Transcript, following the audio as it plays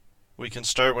We can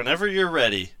start whenever you're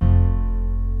ready.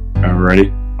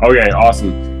 Ready? Okay,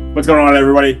 awesome. What's going on,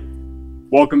 everybody?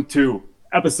 Welcome to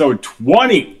episode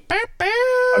 20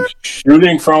 of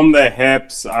Shooting from the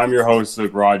Hips. I'm your host,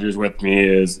 Luke Rogers. With me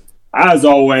is, as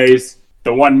always,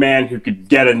 the one man who could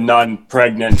get a nun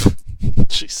pregnant.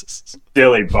 Jesus.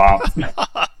 Dilly Bob.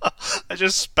 I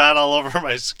just spat all over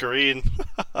my screen.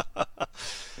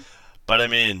 But I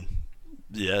mean,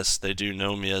 yes, they do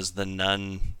know me as the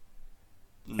nun.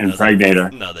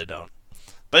 Impregnator. No, they don't.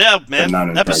 But yeah,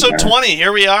 man, episode 20,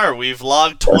 here we are. We've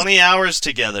logged 20 hours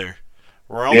together.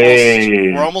 We're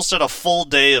almost at a full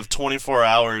day of 24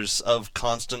 hours of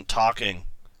constant talking.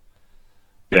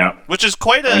 Yeah. Which is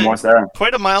quite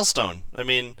a milestone. I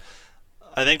mean,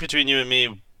 I think between you and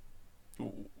me,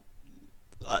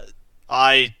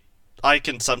 I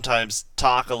can sometimes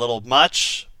talk a little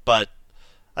much, but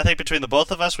I think between the both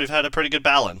of us, we've had a pretty good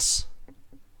balance.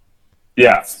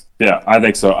 Yeah, I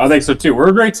think so. I think so too. We're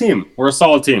a great team. We're a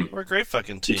solid team. We're a great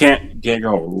fucking team. You can't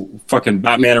go fucking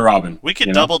Batman and Robin. We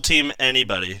could double team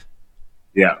anybody.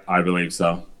 Yeah, I believe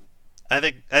so. I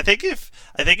think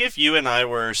if you and I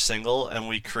were single and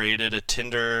we created a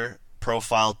Tinder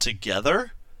profile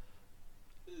together,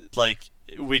 like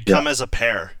we'd come as a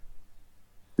pair.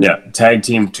 Yeah, tag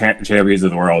team champions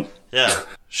of the world. Yeah,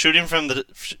 shooting from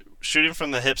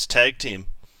the hips tag team.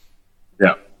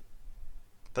 Yeah.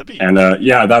 And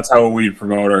that's how we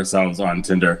promote ourselves on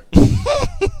Tinder.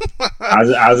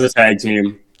 as a tag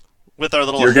team. With our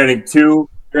little You're getting two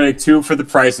for the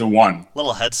price of one.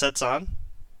 Little headsets on?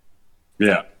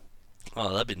 Yeah.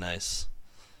 Oh, that'd be nice.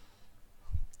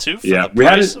 Two for the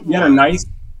price of one.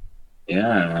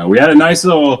 We had a nice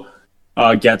little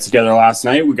get together last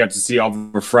night. We got to see all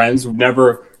of our friends.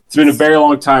 It's been a very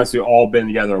long time since we've all been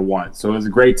together once. So it was a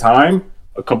great time.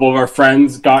 A couple of our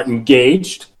friends got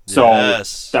engaged. So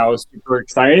That was super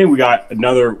exciting. We got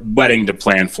another wedding to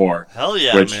plan for. Hell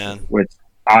yeah, man. Which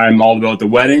I'm all about the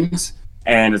weddings,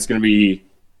 and it's going to be,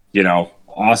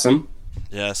 awesome.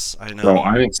 Yes, I know. So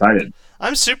I'm excited.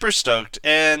 I'm super stoked.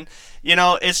 And,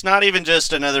 it's not even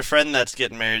just another friend that's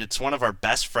getting married. It's one of our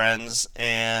best friends.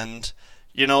 And,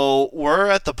 we're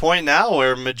at the point now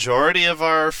where majority of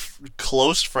our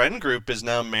close friend group is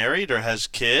now married or has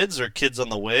kids or kids on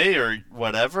the way or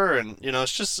whatever. And,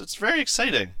 it's very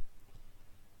exciting.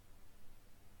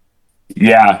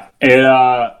 Yeah. It's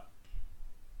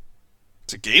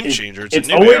a game changer. It's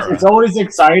a new era. It's always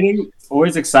exciting. It's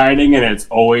always exciting, and it's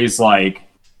always,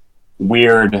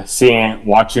 weird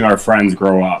watching our friends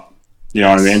grow up. You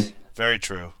know what I mean? Very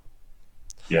true.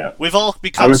 Yeah. We've all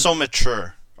become so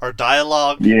mature. Our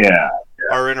dialogue,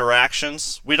 our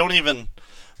interactions. We don't even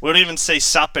say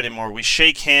sup anymore. We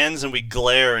shake hands and we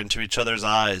glare into each other's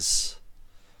eyes.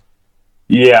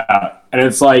 Yeah, and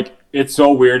it's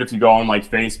so weird if you go on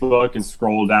Facebook and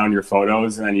scroll down your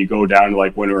photos, and then you go down to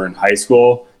when we were in high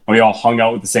school and we all hung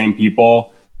out with the same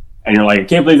people, and you're like, I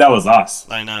can't believe that was us.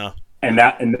 I know. And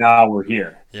now we're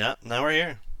here. Yeah, now we're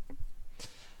here.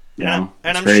 Yeah,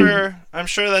 and I'm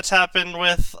sure that's happened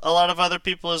with a lot of other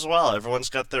people as well. Everyone's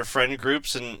got their friend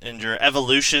groups and your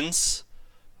evolutions,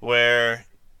 where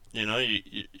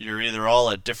you're either all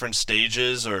at different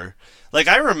stages or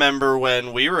I remember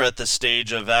when we were at the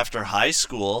stage of after high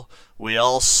school, we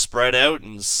all spread out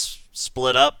and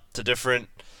split up to different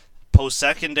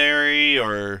post-secondary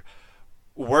or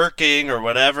working or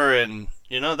whatever, and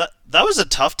that was a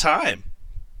tough time.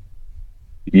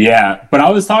 Yeah, but I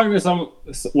was talking to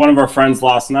one of our friends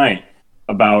last night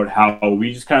about how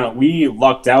we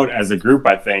lucked out as a group,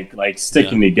 I think,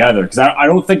 sticking together, because I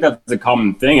don't think that's a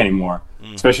common thing anymore,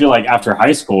 especially after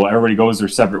high school. Everybody goes their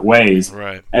separate ways,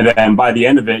 right? And then by the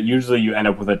end of it, usually you end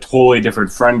up with a totally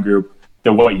different friend group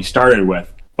than what you started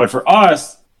with. But for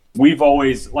us, we've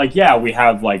always we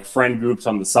have friend groups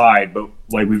on the side, but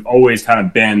we've always kind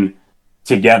of been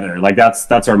together.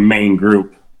 That's our main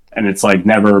group, and it's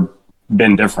never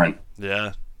been different.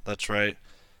 Yeah, that's right.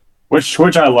 Which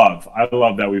I love. I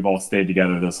love that we've all stayed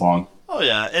together this long. Oh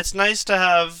yeah, it's nice to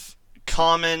have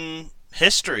common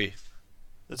history.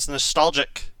 It's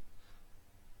nostalgic.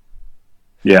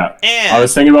 Yeah. And I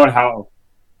was thinking about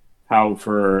how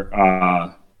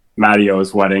for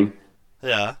Mattio's wedding.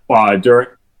 Yeah.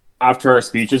 After our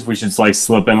speeches, we should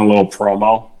slip in a little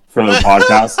promo for the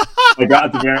podcast.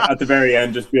 At the very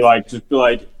end, just be like,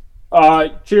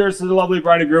 cheers to the lovely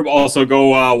bride group. Also,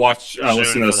 go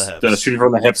listen to the Shooting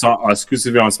from the Hips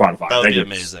exclusively on Spotify. That would be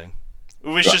amazing.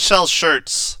 We should sell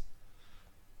shirts.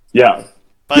 Yeah.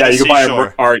 You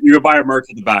can buy a merch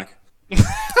at the back.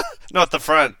 No, at the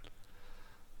front.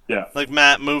 Yeah.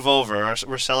 Matt, move over.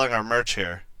 We're selling our merch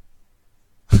here.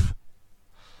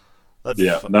 That'd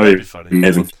be funny.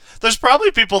 Amazing. There's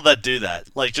probably people that do that,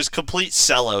 like just complete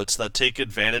sellouts that take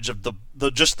advantage of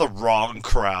the just the wrong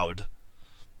crowd.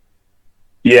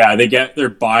 Yeah, they're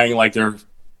buying like their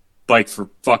like for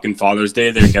fucking Father's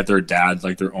Day, they get their dad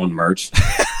like their own merch.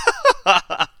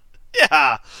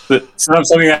 Yeah, But it's not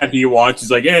something that he wants.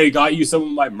 He's like, hey, I got you some of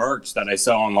my merch that I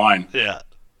sell online. yeah.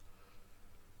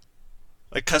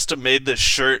 I custom made this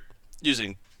shirt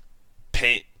using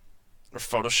Paint or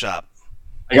Photoshop.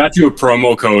 I got you a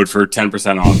promo code for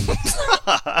 10%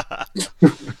 off.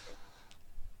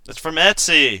 It's from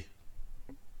Etsy.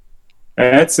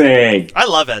 Etsy. I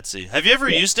love Etsy. Have you ever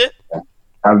used it?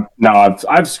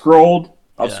 I've scrolled.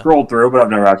 I've Yeah. scrolled through, but I've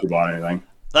never actually bought anything.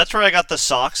 That's where I got the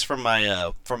socks from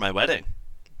my wedding.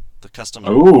 The custom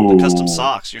Ooh. the custom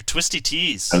socks. Your twisty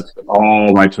tees. That's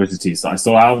all my Twisted Tea. I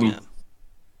still have them. Yeah.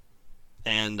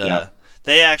 And Yeah.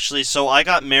 they actually, so I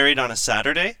got married on a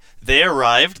Saturday. They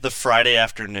arrived the Friday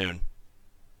afternoon.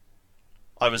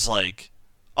 I was like,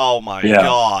 oh my Yeah.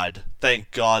 God.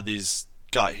 Thank God these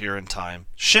got here in time.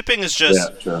 Shipping is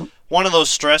just Yeah, sure. one of those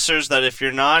stressors that if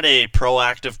you're not a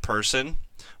proactive person,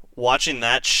 watching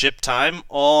that ship time,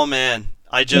 oh man.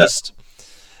 I just,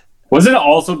 Was it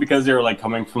also because they were like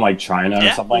coming from like China or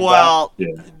yeah, something like well,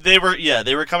 that? Yeah.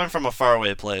 they were coming from a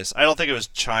faraway place. I don't think it was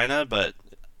China, but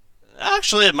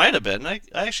actually it might have been. I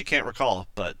actually can't recall,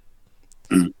 but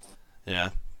yeah.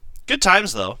 Good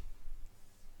times though.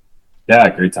 Yeah,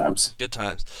 great times. Good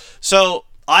times. So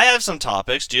I have some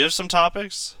topics. Do you have some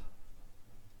topics?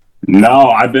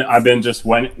 No, I've been just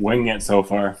winging it so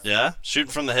far. Yeah,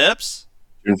 shooting from the hips.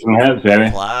 Shooting from the hips,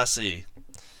 baby. Classy.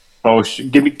 Oh,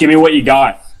 give me what you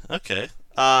got. Okay.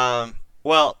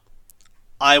 Well,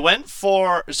 I went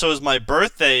for so it was my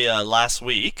birthday last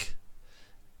week.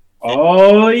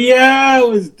 Oh yeah, it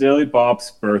was Dilly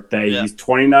Bop's birthday. Yeah. He's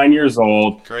 29 years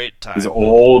old. Great time. He's an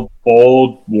old,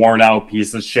 worn out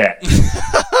piece of shit.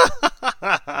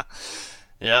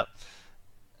 Yep.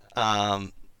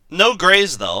 No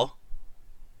grays though.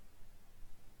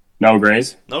 No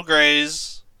grays. No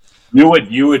grays. You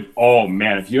would. Oh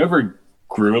man, if you ever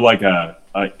grew like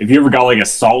if you ever got like a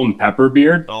salt and pepper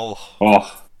beard, Oh,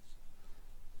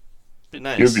 be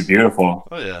nice. it would be beautiful.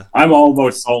 Oh yeah. I'm all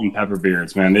about salt and pepper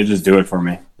beards, man. They just do it for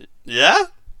me. Yeah.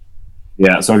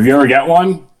 Yeah. So if you ever get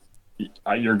one,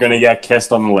 you're gonna get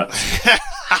kissed on the lips.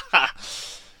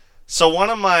 So one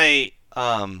of my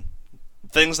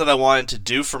things that I wanted to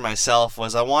do for myself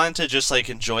was I wanted to just like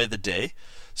enjoy the day.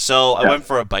 So I went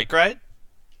for a bike ride.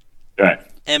 Right.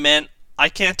 And man, I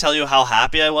can't tell you how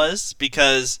happy I was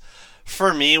because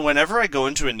for me, whenever I go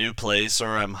into a new place or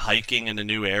I'm hiking in a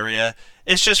new area,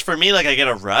 it's just for me like I get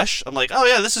a rush. I'm like, oh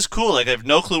yeah, this is cool. Like I have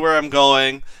no clue where I'm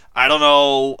going. I don't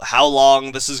know how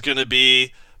long this is gonna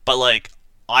be, but like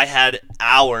I had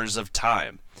hours of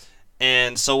time.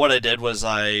 And so what I did was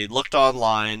I looked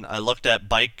online. I looked at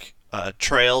bike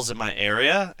trails in my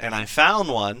area, and I found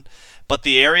one. But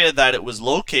the area that it was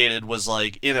located was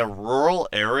like in a rural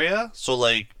area, so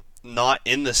like not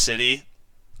in the city.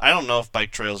 I don't know if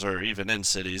bike trails are even in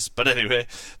cities, but anyway,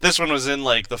 this one was in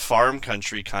like the farm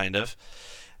country kind of.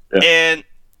 Yeah. And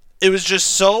it was just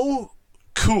so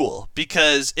cool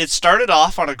because it started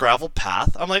off on a gravel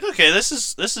path. I'm like, okay, this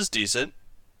is decent.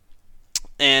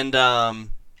 And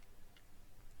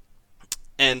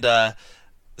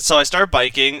so I start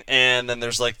biking, and then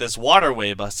there's like this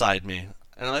waterway beside me.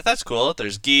 And I'm like, that's cool.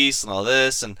 There's geese and all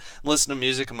this, and I'm listening to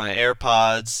music in my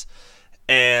AirPods.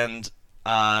 And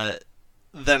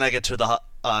then I get to the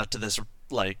to this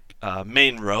like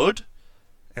main road,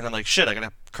 and I'm like, shit, I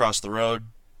gotta cross the road.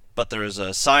 But there is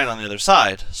a sign on the other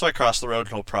side, so I crossed the road,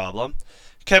 no problem.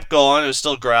 Kept going. It was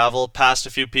still gravel. Passed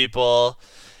a few people,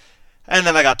 and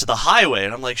then I got to the highway,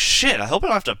 and I'm like, shit, I hope I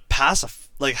don't have to pass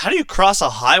like, how do you cross a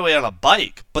highway on a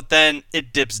bike? But then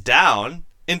it dips down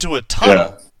into a tunnel.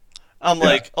 Yeah. I'm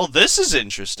like, oh, this is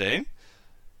interesting.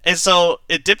 And so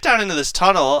it dipped down into this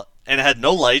tunnel, and it had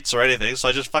no lights or anything, so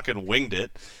I just fucking winged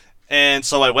it. And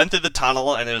so I went through the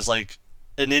tunnel, and it was like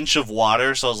an inch of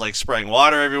water, so I was like spraying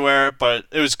water everywhere, but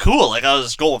it was cool. Like I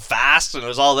was going fast, and it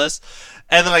was all this.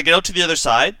 And then I get out to the other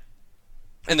side,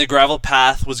 and the gravel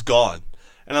path was gone.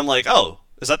 And I'm like, oh,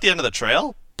 is that the end of the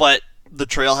trail? But the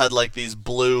trail had like these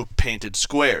blue painted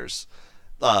squares,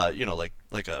 like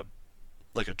a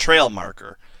trail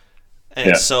marker.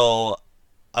 And so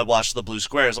I watched the blue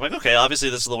squares. I'm like, okay, obviously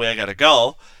this is the way I gotta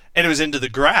go. And it was into the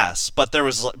grass, but there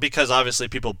was, because obviously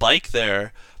people bike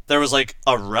there, there was like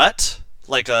a rut,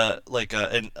 like a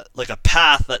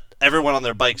path that everyone on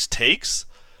their bikes takes.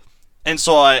 And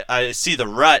so I see the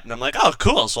rut, and I'm like, oh,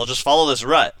 cool. So I'll just follow this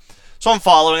rut. So I'm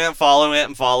following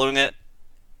it.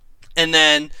 And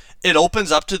then it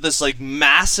opens up to this like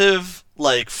massive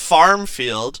like farm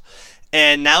field,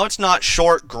 and now it's not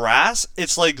short grass,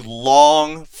 it's like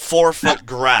long 4-foot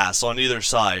grass on either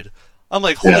side. I'm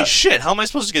like, holy shit, how am I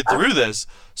supposed to get through this?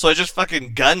 So I just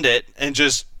fucking gunned it and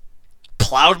just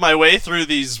plowed my way through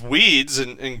these weeds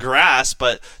and grass,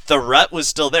 but the rut was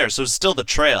still there, so it was still the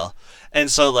trail.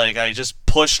 And so like I just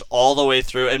pushed all the way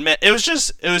through, and man, it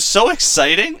was so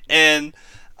exciting, and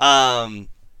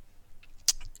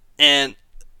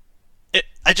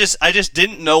I just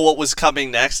didn't know what was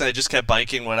coming next, and I just kept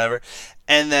biking, whatever.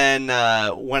 And then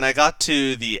when I got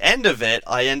to the end of it,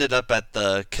 I ended up at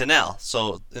the canal.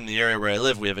 So in the area where I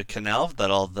live, we have a canal that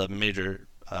all the major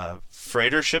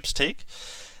freighter ships take.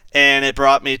 And it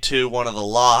brought me to one of the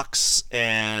locks,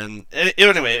 and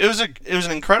anyway, it was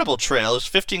an incredible trail. It was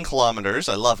 15 kilometers.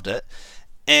 I loved it,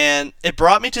 and it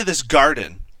brought me to this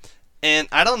garden. And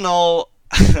I don't know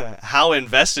how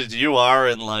invested you are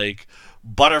in like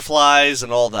butterflies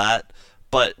and all that,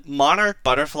 but monarch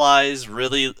butterflies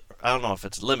really, I don't know if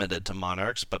it's limited to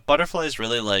monarchs, but butterflies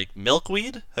really like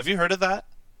milkweed. Have you heard of that?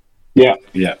 Yeah,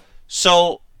 yeah.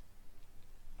 So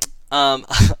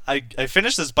I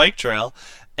finished this bike trail,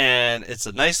 and it's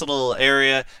a nice little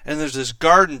area, and there's this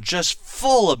garden just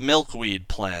full of milkweed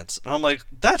plants. And I'm like,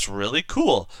 that's really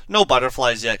cool. No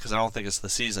butterflies yet because I don't think it's the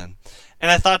season. And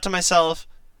I thought to myself,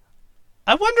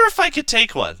 I wonder if I could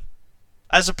take one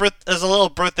as a little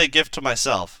birthday gift to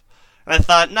myself. And I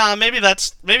thought, nah, maybe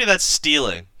that's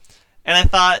stealing. And I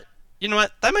thought, you know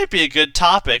what? That might be a good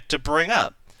topic to bring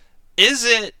up. Is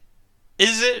it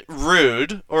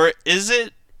rude, or is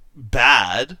it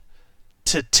bad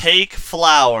to take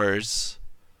flowers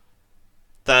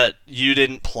that you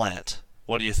didn't plant?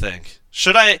 What do you think?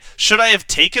 Should I have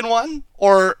taken one,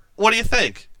 or what do you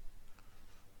think?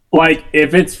 Like,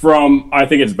 if it's from, I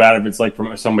think it's bad if it's like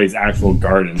from somebody's actual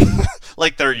garden.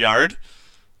 Like their yard?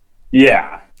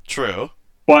 Yeah. True.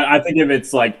 But I think if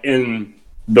it's like in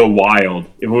the wild,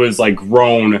 if it was like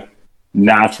grown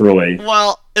naturally.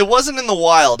 Well, it wasn't in the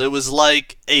wild. It was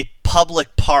like a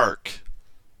public park.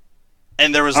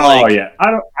 And there was like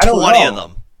I don't 20 know. of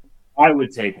them. I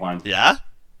would take one. Yeah?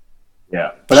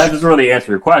 Yeah. But that doesn't really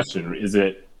answer your question. Is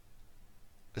it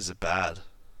bad?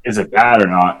 Is it bad or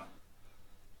not?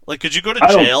 Like, could you go to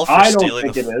jail for stealing? I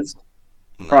don't think it is.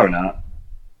 No. Probably not.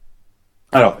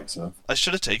 I don't think so. I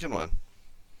should have taken one.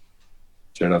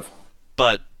 Should have.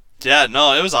 But, yeah,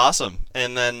 no, it was awesome.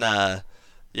 And then,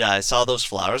 I saw those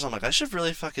flowers. I'm like, I should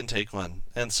really fucking take one.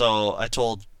 And so I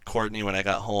told Courtney when I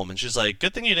got home, and she's like,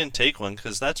 good thing you didn't take one,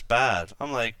 because that's bad.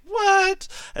 I'm like, what?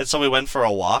 And so we went for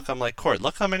a walk. I'm like, Court,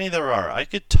 look how many there are. I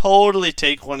could totally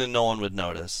take one and no one would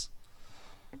notice.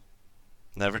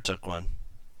 Never took one.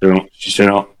 She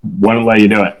wouldn't let you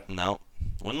do it. No,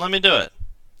 wouldn't let me do it.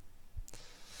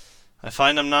 I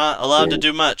find I'm not allowed to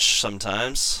do much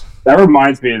sometimes. That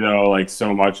reminds me, though, like,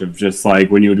 so much of just,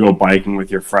 like, when you would go biking with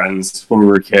your friends when we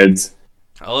were kids.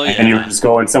 Oh, yeah. And you would just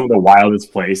go in some of the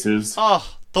wildest places.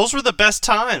 Oh, those were the best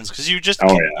times, because you just,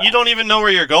 you don't even know where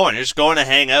you're going. You're just going to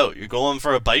hang out. You're going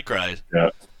for a bike ride. Yeah.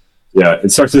 Yeah,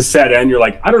 it starts to set in. You're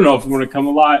like, I don't know if I'm going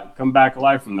to come back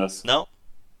alive from this. No.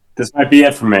 This might be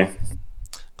it for me.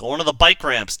 Going to the bike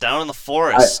ramps down in the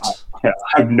forest. I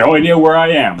have no idea where I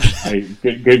am.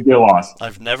 Good get lost.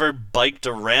 I've never biked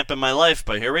a ramp in my life,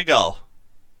 but here we go.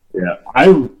 Yeah,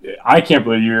 I can't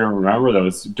believe you even remember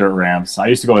those dirt ramps. I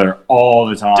used to go there all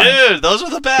the time. Dude, those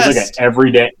were the best. It was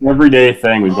like an everyday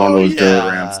thing. We'd go on those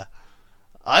dirt ramps.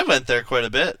 I went there quite a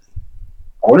bit.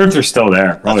 I wonder if they're still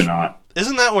there. Probably not.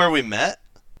 Isn't that where we met?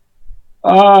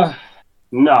 No.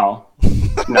 No,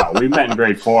 we met in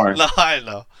grade 4. No, I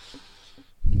know.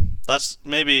 That's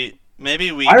maybe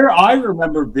we. I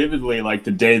remember vividly like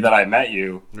the day that I met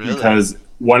you, really? Because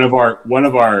one of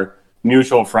our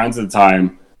mutual friends at the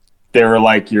time, they were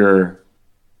like you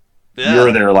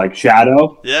were their like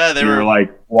shadow. Yeah, they were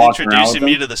like walking introducing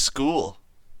me to the school.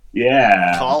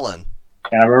 Yeah, Colin.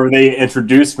 And I remember they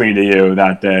introduced me to you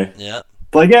that day. Yeah.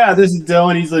 Like, yeah, this is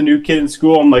Dylan. He's a new kid in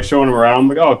school. I'm like showing him around. I'm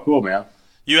like, oh, cool, man.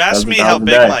 You asked me how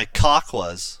big my cock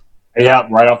was. Yeah,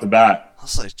 right off the bat. I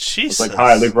was like, Jesus. I was like,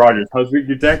 hi, Luke Rogers. How's your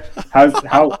dick?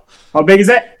 How big is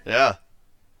it? Yeah.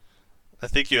 I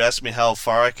think you asked me how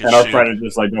far I could shoot. And our friend is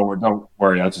just like, don't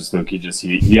worry, that's just Luke.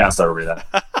 He asked everybody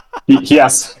that. he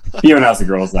even asked the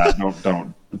girls that.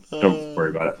 Don't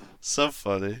worry about it. So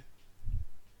funny.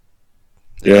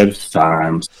 Good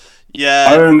times. Yeah.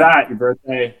 Other than that, your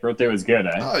birthday was good,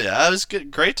 eh? Oh yeah, it was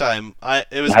good. Great time.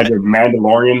 You had your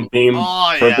Mandalorian theme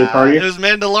birthday party. It was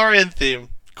Mandalorian theme.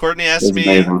 Courtney asked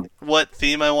me what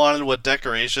theme I wanted, what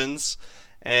decorations,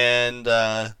 and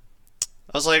I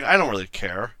was like, I don't really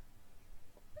care.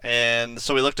 And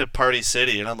so we looked at Party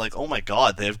City, and I'm like, oh my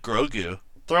god, they have Grogu.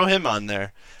 Throw him on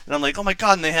there. And I'm like, oh my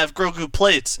god, and they have Grogu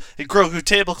plates, a Grogu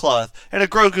tablecloth, and a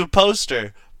Grogu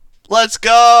poster. Let's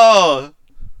go!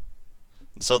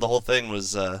 So the whole thing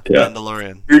was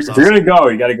Mandalorian. If you're gonna go,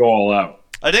 you gotta go all out.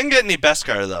 I didn't get any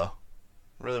Beskar though.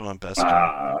 I really want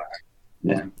Beskar.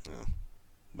 Yeah.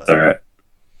 But, It's alright.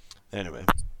 Anyway.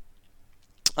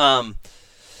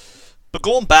 But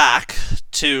going back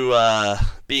to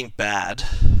being bad,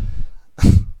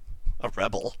 a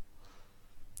rebel,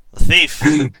 a thief.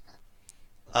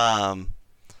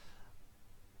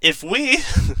 If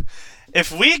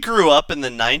we grew up in the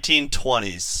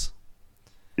 1920s,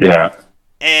 Yeah.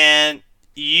 and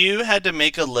you had to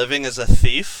make a living as a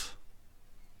thief,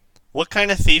 what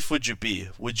kind of thief would you be?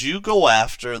 Would you go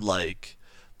after like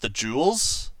the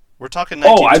jewels? We're talking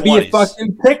 1920s. Oh, I'd be a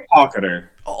fucking pickpocketer.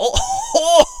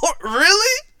 Oh,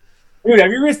 really? Dude,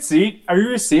 have you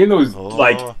ever seen those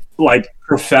like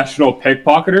professional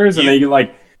pickpocketers and they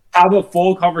like have a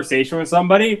full conversation with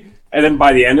somebody and then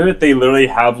by the end of it they literally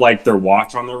have like their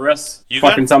watch on their wrist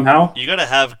somehow? You gotta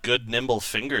have good nimble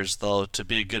fingers though to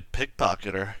be a good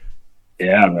pickpocketer.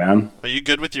 Yeah, man. Are you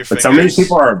good with your But fingers? some of these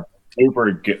people are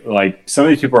super good, like some of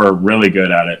these people are really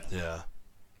good at it. Yeah.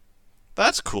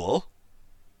 That's cool.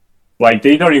 Like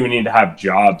they don't even need to have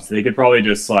jobs. They could probably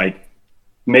just like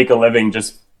make a living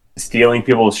just stealing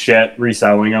people's shit,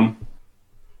 reselling them.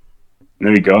 And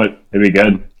they'd be good. They'd be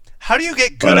good. How do you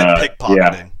get good at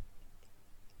pickpocketing?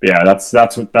 Yeah, that's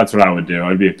what I would do.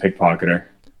 I'd be a pickpocketer.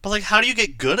 But like, how do you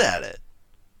get good at it?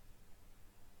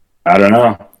 I don't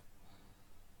know.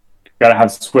 Gotta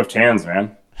have swift hands,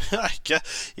 man. I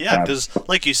guess, yeah, because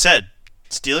like you said,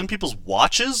 stealing people's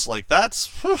watches, like that's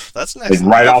next. Like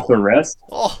right level. off the wrist,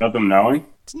 Oh, without them knowing.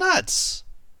 it's nuts.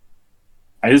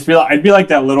 I'd be like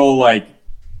that little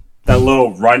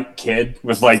runt kid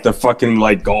with like the fucking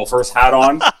like golfer's hat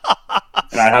on,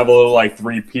 and I'd have a little like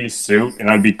 3-piece suit, and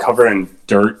I'd be covered in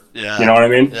dirt. Yeah, You know what I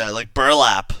mean? Yeah, like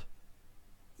burlap.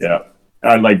 Yeah.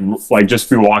 I'd like just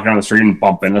be walking down the street and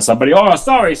bump into somebody. Oh,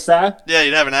 sorry, sir. Yeah,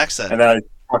 you'd have an accent. And then I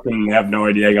fucking have no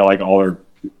idea. I got like all their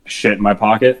shit in my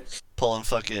pocket. Pulling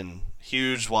fucking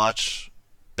huge watch,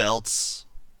 belts,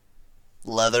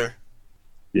 leather.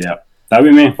 Yeah, that'd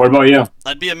be me. What about you?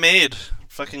 I'd be a maid.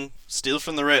 Fucking steal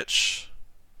from the rich.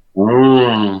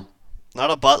 Mm.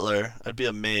 Not a butler. I'd be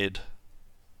a maid.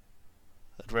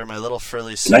 I'd wear my little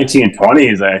frilly suit.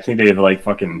 1920s. I think they'd like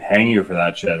fucking hang you for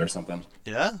that shit or something.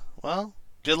 Yeah. Well,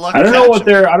 good luck. I don't know what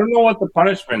the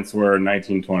punishments were in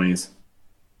 1920s.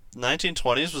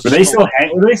 1920s was. Were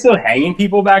they still hanging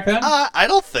people back then? I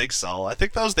don't think so. I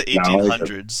think that was the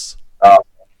 1800s. Oh,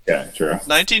 yeah, true.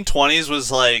 1920s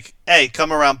was like, hey,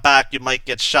 come around back, you might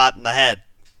get shot in the head.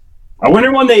 I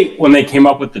wonder when they came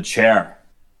up with the chair.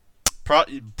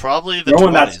 Probably the 20s.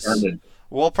 When that started.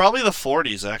 Well, probably the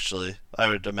 40s actually. I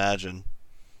would imagine.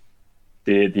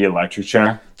 The electric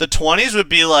chair. The 20s would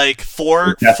be like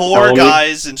four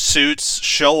guys in suits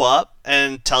show up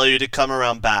and tell you to come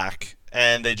around back,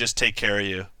 and they just take care of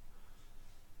you.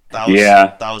 That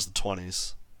was the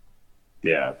 20s.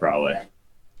 Yeah, probably.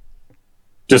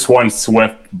 Just one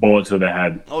swift bullet to the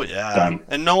head. Oh yeah, Done.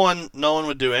 And no one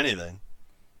would do anything.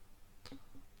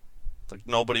 Like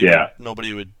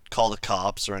nobody would call the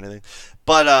cops or anything.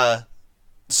 But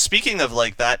speaking of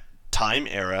like that time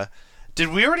era, did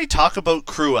we already talk about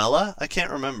Cruella? I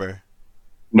can't remember.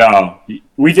 No,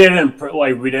 we did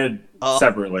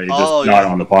separately, just not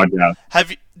on the podcast.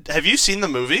 Have you seen the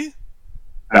movie?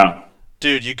 No,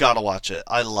 dude, you gotta watch it.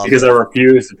 I love it because I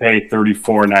refuse to pay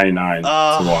 $34.99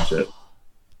 to watch it.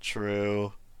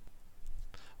 True.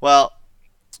 Well,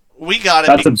 we got it.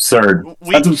 That's absurd.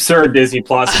 That's absurd, Disney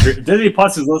Plus. If Disney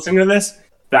Plus is listening to this,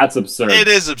 that's absurd. It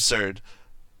is absurd.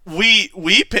 We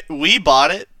bought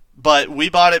it, but we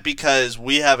bought it because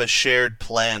we have a shared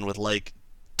plan with like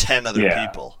 10 other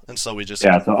people, and so we just so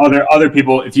other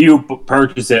people. If you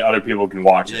purchase it, other people can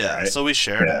watch it. Yeah, right? so we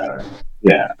shared it.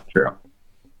 Yeah, true.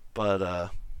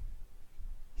 But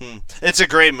it's a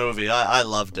great movie. I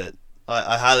loved it.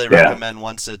 I highly recommend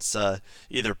once it's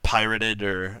either pirated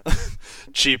or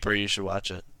cheaper, you should watch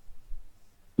it.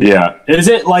 Yeah, is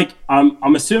it like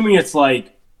I'm assuming it's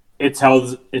like it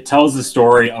tells the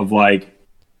story of like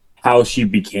how she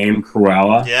became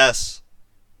Cruella. Yes.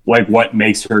 Like what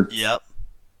makes her. Yep.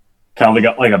 Kind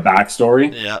of like a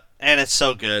backstory. Yeah, and it's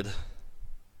so good.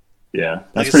 Yeah,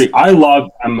 that's pretty. I love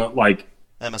Emma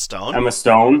Stone. Emma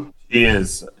Stone.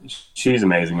 She's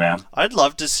amazing, man. I'd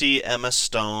love to see Emma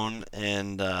Stone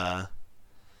and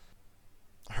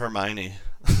Hermione.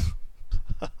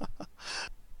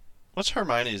 What's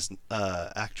Hermione's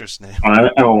actress name?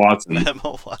 Emma Watson.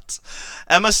 Emma Watson.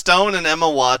 Emma Stone and Emma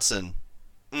Watson.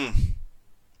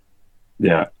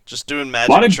 Yeah, Just doing A magic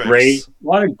lot of tricks.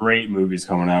 great movies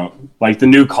coming out. Like the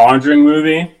new Conjuring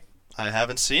movie. I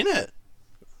haven't seen it.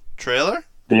 Trailer?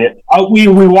 We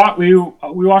watched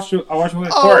it. I watched it with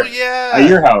Oh Court yeah. at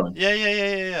your house.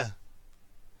 Yeah.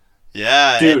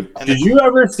 Yeah, Dude, and did you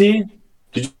ever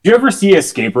see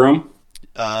Escape Room,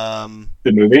 the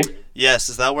movie? yes,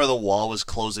 is that where the wall was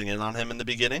closing in on him in the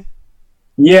beginning?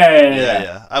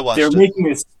 Yeah. I They're watched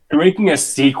it. making a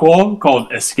sequel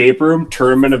called Escape Room: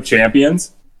 Tournament of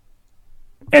Champions,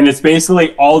 and it's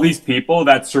basically all these people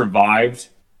that survived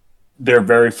their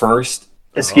very first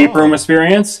escape room Oh.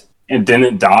 experience and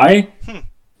didn't die. Hmm.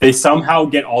 They somehow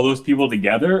get all those people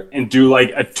together and do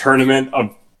like a tournament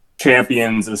of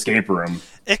champions escape room.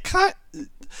 It kind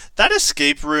that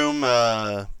escape room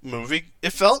movie.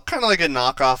 It felt kind of like a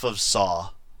knockoff of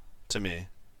Saw to me.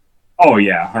 Oh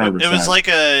yeah, 100%. It was like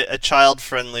a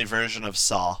child-friendly version of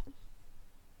Saw.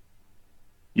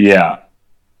 yeah.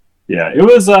 It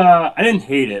was I didn't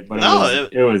hate it, but No,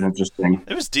 it was interesting.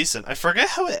 It was decent. I forget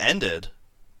how it ended.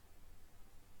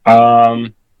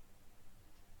 Um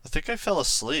I think I fell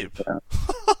asleep.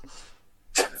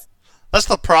 That's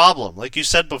the problem. Like you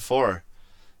said before,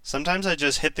 sometimes I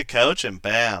just hit the couch and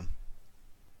bam.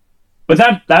 but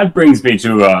that brings me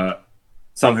to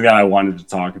something that I wanted to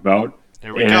talk about.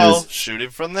 Here we Is go, shooting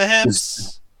from the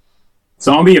hips.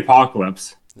 Zombie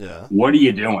apocalypse. Yeah. What are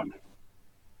you doing?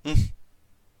 And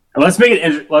let's make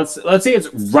it. Let's say it's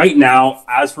right now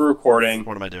as we're recording.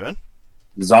 What am I doing?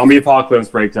 Zombie apocalypse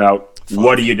breaks out. Fuck.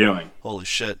 What are you doing? Holy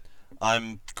shit!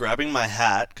 I'm grabbing my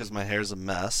hat because my hair's a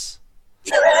mess.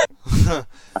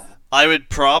 I would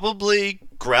probably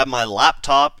grab my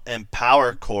laptop and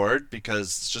power cord because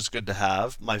it's just good to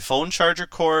have. My phone charger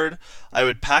cord. I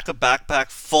would pack a backpack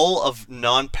full of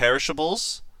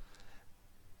non-perishables.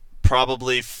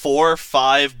 Probably 4 or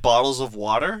 5 bottles of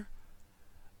water.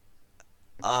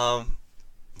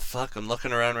 Fuck, I'm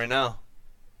looking around right now.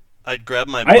 I'd grab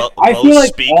my I feel Bose like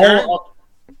speaker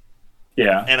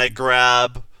yeah. and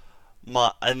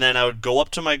and then I would go up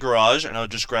to my garage and I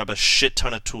would just grab a shit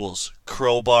ton of tools,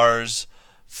 crowbars,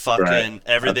 fucking Right.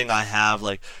 everything I have,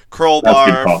 like That's good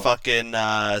crowbar, call. fucking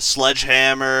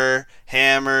sledgehammer,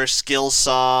 hammer, skill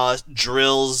saw,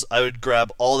 drills. I would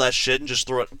grab all that shit and just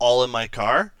throw it all in my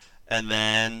car, and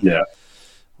then Yeah.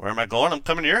 where am I going? I'm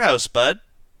coming to your house, bud.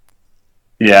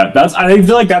 Yeah. I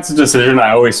feel like that's a decision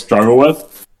I always struggle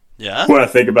with Yeah. when I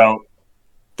think about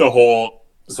the whole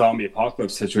zombie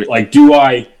apocalypse situation. Like, do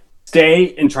I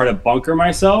stay and try to bunker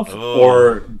myself, Oh.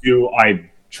 or do I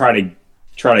try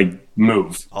to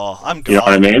move? Oh, I'm gone. You know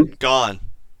what I mean? Gone.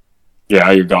 Yeah,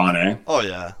 you're gone, eh? Oh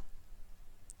yeah.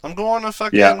 I'm going to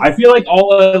fucking. Yeah, I feel like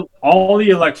all the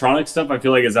electronic stuff I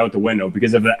feel like is out the window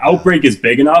because if the outbreak is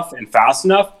big enough and fast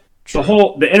enough,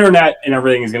 True. the internet and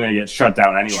everything is going to get shut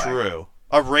down anyway. True.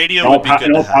 A radio And would be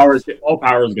good to have. all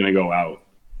power is going to go out.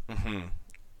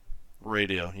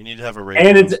 Radio. You need to have a radio.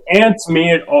 And to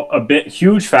me a bit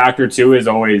huge factor too is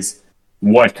always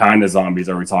what kind of zombies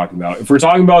are we talking about? If we're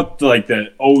talking about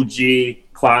the OG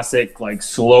classic like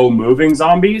slow moving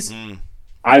zombies,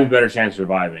 I have a better chance of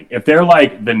surviving. If they're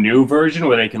like the new version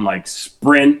where they can like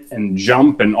sprint and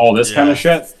jump and all this kind of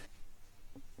shit,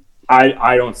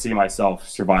 I don't see myself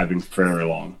surviving for very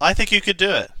long. I think you could do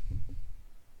it.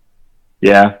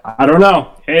 Yeah, I don't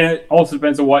know. It also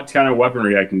depends on what kind of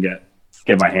weaponry I can get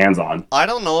my hands on. I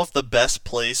don't know if the best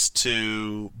place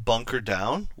to bunker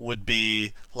down would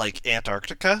be like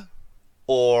Antarctica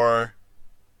or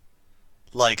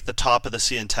like the top of the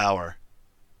CN Tower.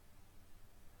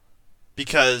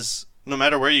 Because no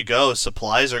matter where you go,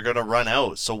 supplies are going to run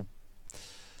out. So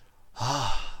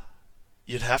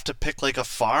you'd have to pick like a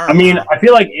farm. I mean, I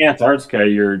feel like Antarctica,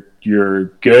 you're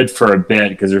good for a bit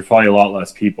because there's probably a lot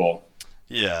less people.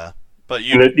 Yeah. But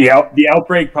And the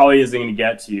outbreak probably isn't going to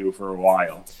get to you for a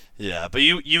while. yeah, but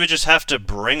you would just have to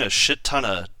bring a shit ton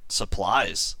of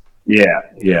supplies. Yeah.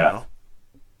 You know?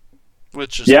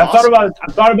 Which is Yeah, awesome. I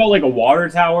thought about like a water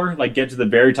tower, like get to the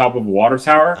very top of a water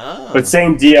tower. Oh. But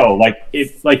same deal. Like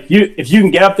if you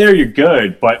can get up there, you're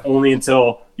good, but only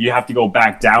until you have to go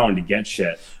back down to get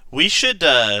shit. We should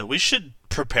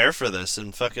prepare for this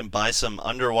and fucking buy some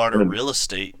underwater real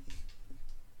estate.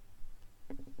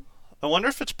 I wonder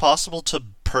if it's possible to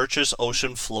purchase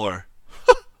ocean floor.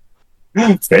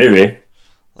 Maybe.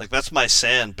 Like that's my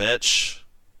sand, bitch.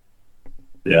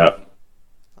 Yeah.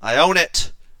 I own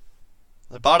it.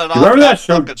 I bought it off Remember that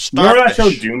show? fucking Remember that show,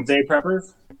 starfish. Doomsday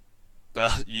Preppers?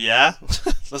 Yeah,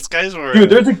 those guys were. Dude,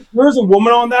 there was a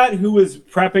woman on that who was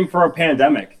prepping for a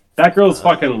pandemic. That girl's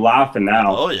fucking laughing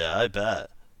now. Oh yeah, I bet.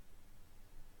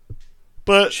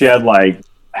 But She had like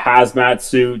hazmat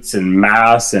suits and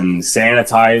masks and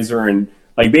sanitizer and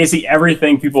Like basically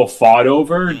everything people fought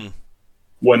over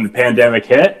when the pandemic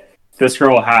hit, this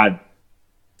girl had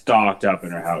stocked up in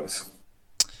her house.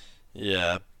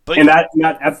 Yeah, but And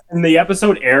and the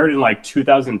episode aired in like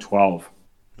 2012.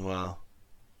 wow.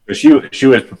 But she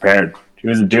was prepared. She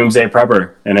was a doomsday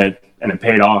prepper, and it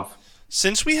paid off.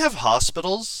 Since we have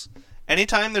hospitals,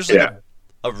 anytime there's like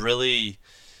a really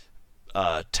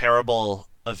terrible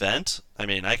event, I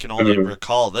mean, I can only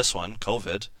recall this one,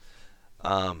 COVID.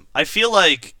 I feel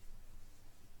like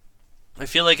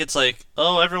it's like,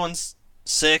 oh, everyone's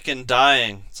sick and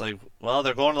dying. It's like, well,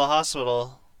 they're going to the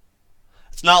hospital.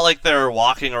 It's not like they're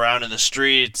walking around in the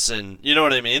streets, and you know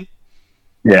what I mean?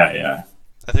 Yeah, yeah.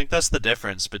 I think that's the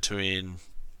difference between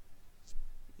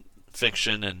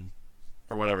fiction and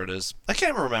or whatever it is. I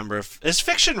can't remember if is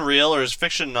fiction real or is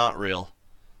fiction not real,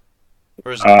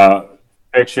 or is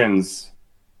fiction's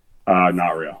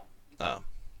not real. Oh,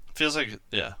 feels like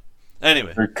yeah.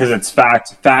 Anyway, because it's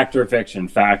fact or fiction.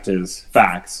 Fact is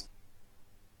facts,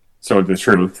 so the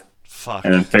truth. Fuck.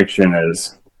 And then fiction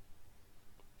is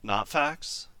not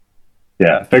facts.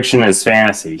 Yeah, fiction is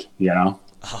fantasy. You know.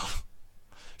 Oh.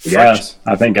 Yes,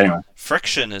 I think anyway.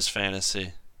 Friction is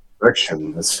fantasy.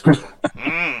 Friction is.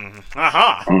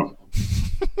 Aha.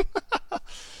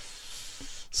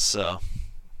 So,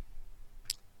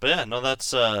 but yeah, no, that's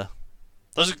that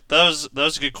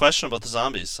was a good question about the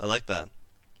zombies. I like that.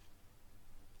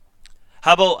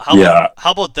 How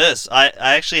about this? I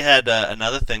actually had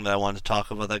another thing that I wanted to talk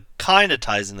about that kind of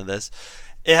ties into this.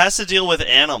 It has to deal with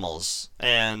animals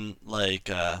and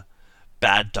like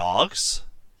bad dogs.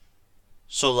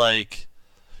 So like,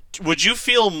 would you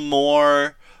feel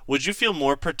more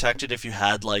protected if you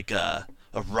had like a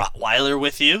Rottweiler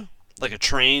with you, like a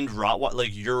trained Rottweiler,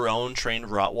 like your own trained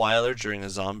Rottweiler during a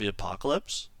zombie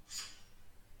apocalypse?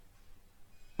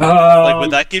 Like,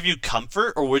 would that give you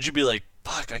comfort, or would you be like,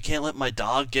 fuck, I can't let my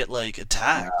dog get like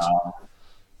attacked?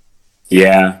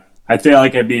 Yeah, I feel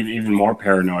like I'd be even more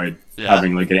paranoid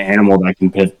having like an animal that can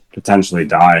potentially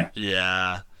die.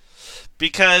 Yeah,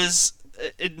 because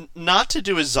not to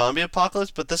do with zombie apocalypse,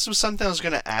 but this was something I was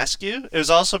going to ask you. It was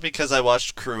also because I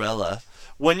watched Cruella.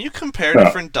 When you compare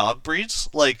different dog breeds,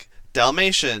 like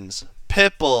Dalmatians,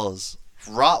 Pit Bulls,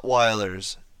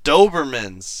 Rottweilers,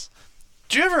 Dobermans,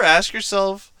 do you ever ask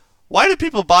yourself, why do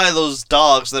people buy those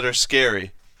dogs that are scary?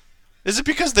 Is it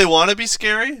because they want to be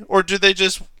scary? Or do they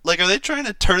just, like, are they trying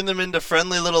to turn them into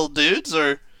friendly little dudes?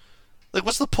 Or, like,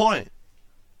 what's the point?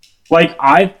 Like,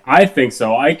 I think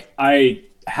so. I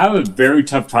have a very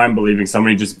tough time believing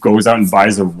somebody just goes out and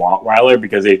buys a Rottweiler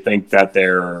because they think that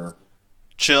they're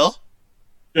chill,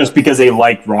 just because they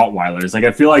like Rottweilers. Like,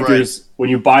 I feel like there's, when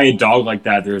you buy a dog like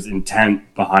that, there's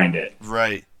intent behind it.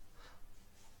 Right.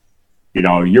 You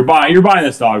know, you're buying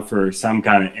this dog for some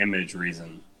kind of image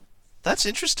reason. That's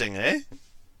interesting, eh?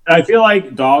 I feel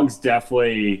like dogs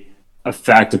definitely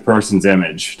affect a person's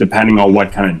image depending on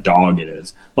what kind of dog it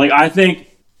is. Like, I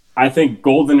think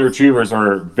golden retrievers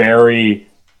are very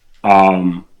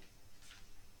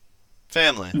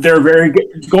family. They're very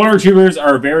good. Golden retrievers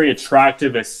are a very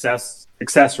attractive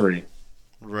accessory.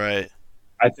 Right.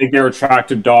 I think they're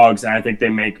attractive dogs, and I think they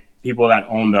make people that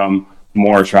own them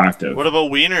more attractive. What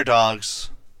about wiener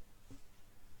dogs?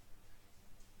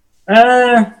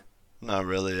 Not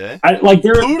really, eh?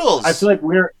 Poodles. I feel like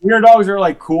wiener dogs are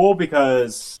like cool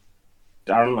because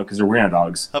I don't know, because they're wiener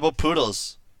dogs. How about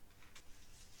poodles?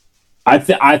 I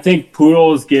think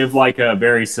poodles give like a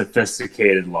very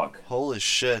sophisticated look. Holy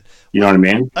shit! You know what I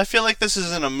mean? I feel like this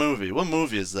is in a movie. What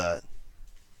movie is that?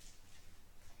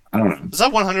 I don't know. Is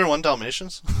that 101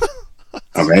 Dalmatians?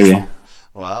 Oh, maybe.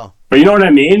 Wow. But you know what I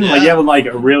mean? Yeah. Like you have like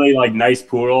a really like nice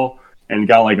poodle and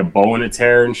got like a bow in its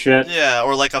hair and shit. Yeah,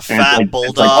 or like a fat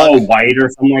bulldog. It's like all white or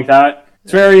something like that.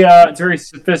 It's very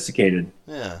sophisticated.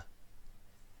 Yeah.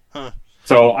 Huh.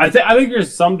 So I think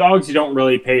there's some dogs you don't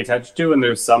really pay attention to, and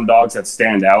there's some dogs that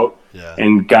stand out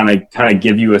and kind of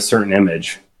give you a certain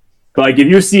image. But like if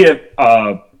you see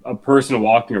a person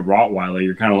walking a Rottweiler,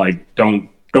 you're kind of like don't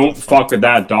fuck with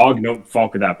that dog. Don't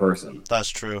fuck with that person. That's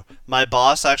true. My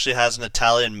boss actually has an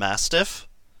Italian Mastiff,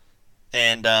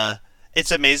 and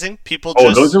it's amazing. People.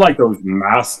 Those are like those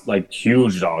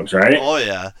huge dogs, right? Oh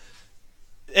yeah.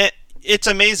 It's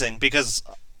amazing because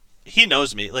he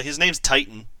knows me. Like his name's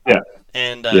Titan. Yeah.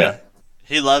 And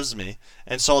he loves me,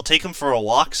 and so I'll take him for a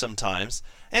walk sometimes,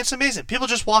 and it's amazing. People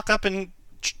just walk up and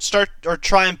start or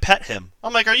try and pet him.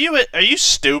 I'm like, are you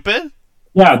stupid?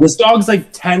 Yeah, this dog's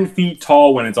like 10 feet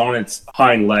tall when it's on its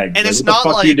hind legs. And like, it's what the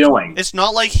fuck are you doing? It's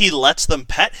not like he lets them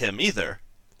pet him either.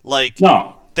 Like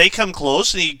no, they come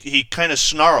close and he kind of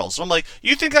snarls. I'm like,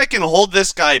 you think I can hold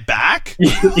this guy back?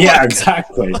 Yeah,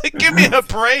 exactly. Like, give me a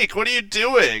break. What are you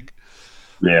doing?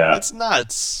 Yeah. It's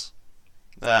nuts.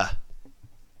 I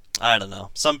don't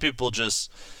know. Some people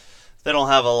just, they don't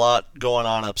have a lot going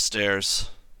on upstairs.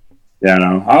 Yeah,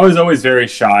 no. I was always very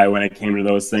shy when it came to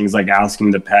those things, like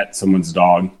asking to pet someone's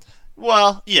dog.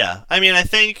 Well, yeah. I mean, I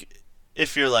think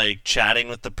if you're like chatting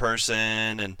with the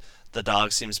person and the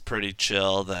dog seems pretty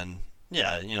chill, then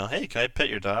yeah, hey, can I pet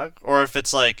your dog? Or if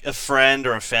it's like a friend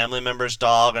or a family member's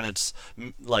dog and it's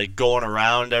like going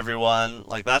around everyone,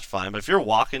 like that's fine. But if you're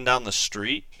walking down the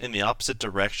street in the opposite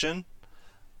direction,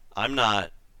 I'm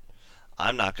not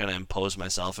going to impose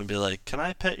myself and be like, "Can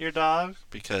I pet your dog?"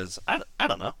 Because I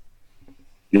don't know.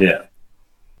 Yeah.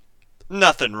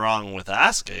 Nothing wrong with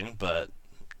asking, but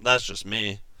that's just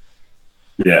me.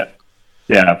 Yeah.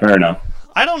 Yeah, fair enough.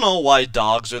 I don't know why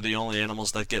dogs are the only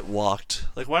animals that get walked.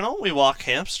 Like, why don't we walk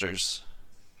hamsters?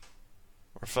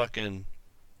 Or fucking...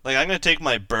 Like, I'm gonna take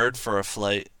my bird for a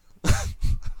flight.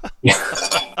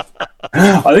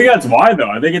 I think that's why, though.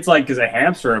 I think it's like because a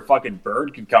hamster or a fucking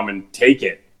bird could come and take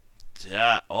it.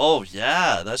 Yeah. Oh,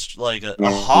 yeah. That's like a You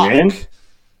hawk. in?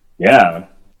 Yeah.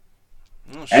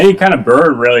 Oh, Any kind of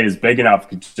bird really is big enough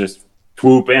to just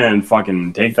swoop in and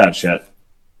fucking take that shit.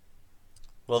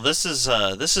 Well, this is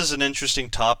an interesting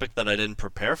topic that I didn't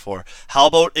prepare for. How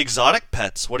about exotic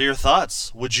pets? What are your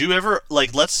thoughts? Would you ever,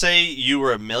 like, let's say you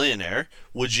were a millionaire,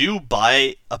 would you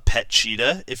buy a pet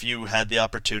cheetah if you had the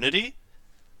opportunity?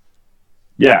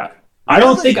 Yeah. I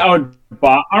don't Really? think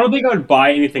I would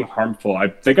buy anything harmful. I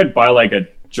think I'd buy like a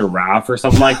giraffe or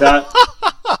something like that.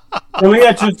 I think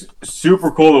that's just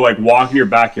super cool to like walk in your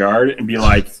backyard and be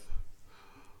like,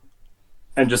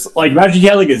 and just like imagine you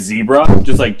had like a zebra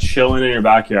just like chilling in your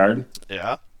backyard.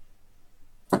 Yeah.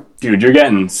 Dude, you're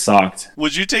getting sucked.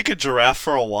 Would you take a giraffe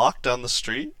for a walk down the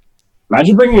street?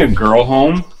 Imagine bringing a girl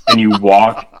home and you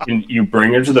walk and you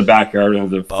bring her to the backyard of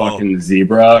the fucking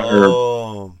zebra or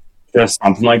Oh. just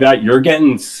something like that. You're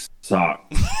getting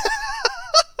sucked.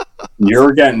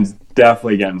 You're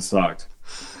definitely getting sucked.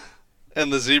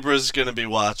 And the zebra's gonna be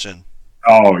watching.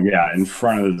 Oh yeah, in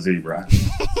front of the zebra.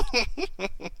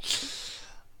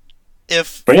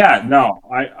 If But yeah, no,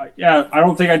 I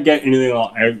don't think I'd get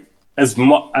anything. As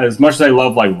much as I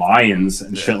love like lions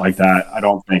and shit like that, I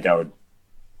don't think I would.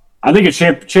 I think a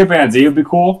chimpanzee would be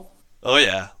cool. Oh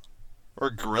yeah, or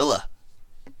gorilla.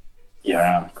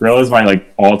 Yeah, gorilla is my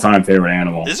like all-time favorite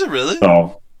animal. Is it really?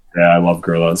 So yeah, I love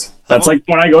gorillas. That's like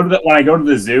when I go to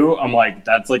the zoo, I'm like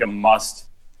that's like a must.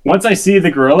 Once I see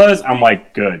the gorillas, I'm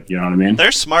like good. You know what I mean?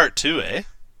 They're smart too, eh?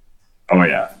 Oh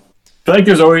yeah. I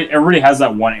feel like everybody has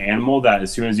that one animal that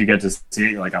as soon as you get to see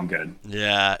it, you're like I'm good.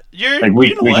 Yeah, you're Like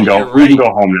you know we what? can go You're we can right.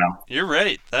 go home now. You're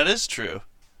right. That is true.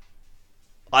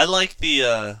 I like the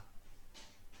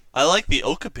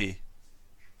okapi.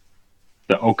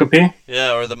 The okapi.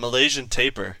 Yeah, or the Malaysian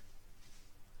tapir.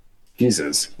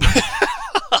 Jesus.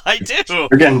 I do.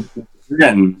 You're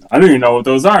getting, I don't even know what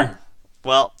those are.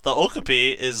 Well, the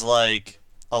okapi is like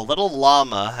a little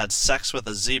llama had sex with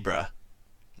a zebra.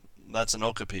 That's an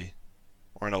okapi.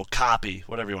 Or an okapi,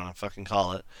 whatever you want to fucking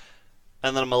call it.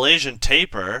 And then a Malaysian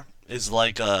tapir is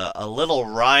like a little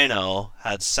rhino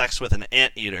had sex with an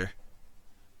anteater.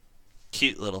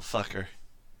 Cute little fucker.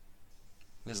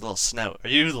 His little snout. Are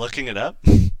you looking it up?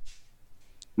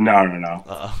 No.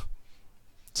 Uh-oh.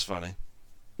 It's funny.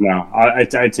 No, I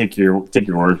take your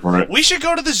word for it. We should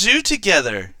go to the zoo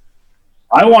together.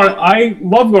 I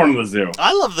love going to the zoo.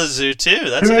 I love the zoo too.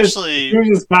 That's As soon as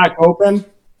it's back open,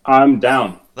 I'm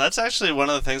down. That's actually one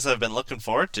of the things I've been looking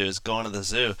forward to is going to the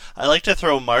zoo. I like to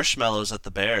throw marshmallows at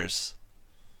the bears.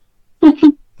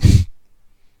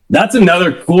 That's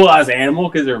another cool ass animal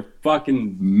because they're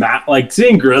fucking like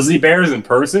seeing grizzly bears in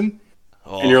person,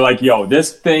 Oh, and you're like, yo,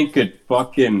 this thing could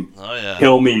fucking oh yeah.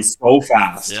 kill me so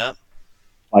fast. Yeah,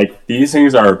 Like these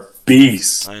things are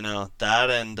beasts. I know. That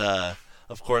and,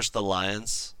 of course, the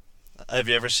lions. Have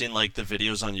you ever seen, like, the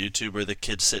videos on YouTube where the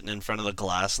kid's sitting in front of the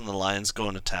glass and the lion's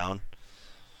going to town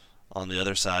on the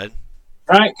other side?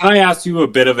 Can I ask you a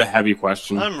bit of a heavy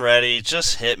question? I'm ready.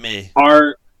 Just hit me.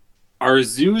 Are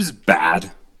zoos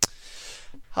bad?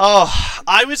 Oh,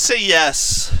 I would say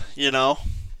yes,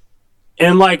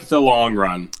 In like the long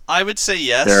run, I would say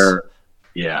yes.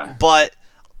 yeah. But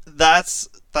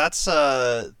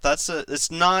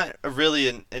it's not really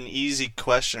an easy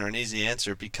question or an easy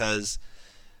answer because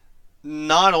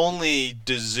not only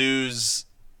do zoos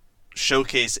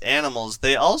showcase animals,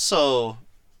 they also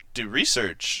do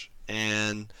research,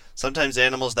 and sometimes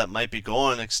animals that might be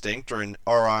going extinct or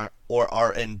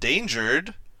are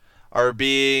endangered are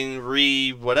being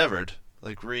re-whatevered,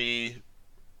 like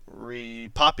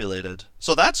repopulated.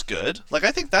 So that's good. Like,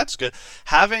 I think that's good.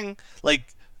 Having,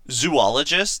 like,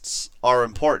 zoologists are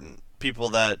important. People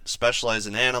that specialize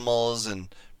in animals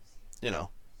and, you know,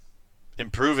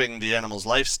 improving the animal's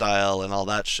lifestyle and all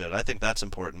that shit. I think that's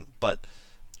important. But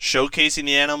showcasing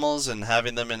the animals and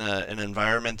having them in an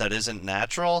environment that isn't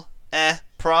natural,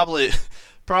 probably,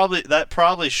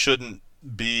 probably shouldn't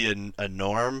be a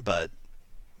norm. But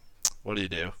what do you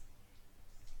do?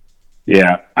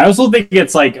 Yeah, I also think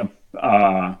it's like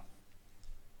the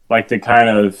kind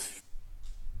of,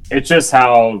 it's just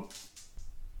how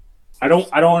I don't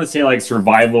want to say like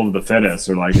survival of the fittest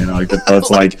or like, it's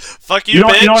like Fuck you,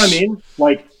 bitch. you know what I mean?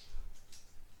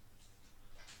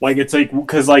 Like it's like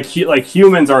because like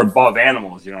humans are above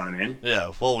animals. You know what I mean?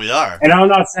 Yeah. Well, we are. And I'm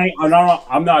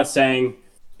not saying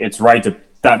it's right to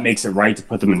that makes it right to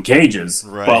put them in cages,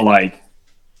 Right. but like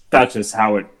that's just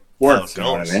how it works. How it You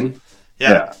know what goes. I mean?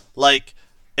 Yeah. Like,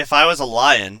 if I was a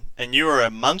lion and you were a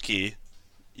monkey,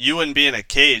 you wouldn't be in a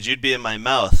cage. You'd be in my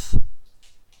mouth.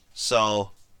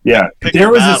 So, Yeah. Pick There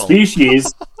your was battle.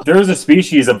 there was a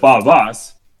species above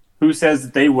us. Who says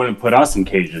that they wouldn't put us in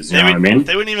cages? You know what I mean?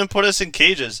 they wouldn't even put us in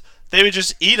cages. They would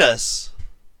just eat us.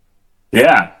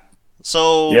 Yeah.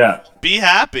 So, Yeah. be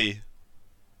happy,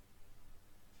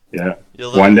 Yeah. you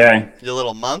little, One day. you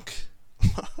little monk.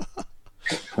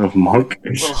 A monk.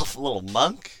 Little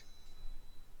monk.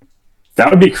 That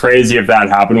would be crazy if that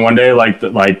happened one day.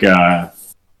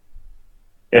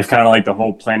 If kind of like the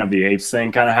whole Planet of the Apes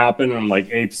thing kind of happened, and like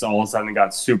apes all of a sudden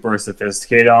got super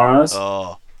sophisticated on us.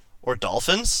 Oh. Or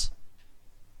dolphins?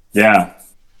 Yeah.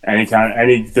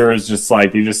 There was just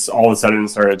like you just all of a sudden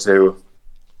started to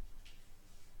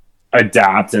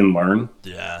adapt and learn,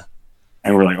 Yeah.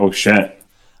 and we're like, oh shit,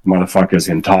 motherfuckers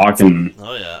can talk and.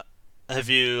 Oh, yeah. Have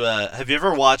you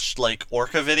ever watched, like,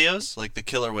 orca videos? Like the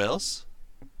killer whales?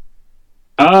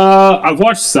 I've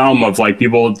watched some of like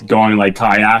people going like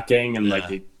kayaking and like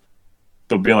Yeah.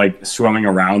 they'll be like swimming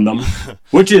around them,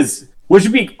 which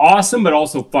would be awesome, but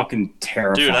also fucking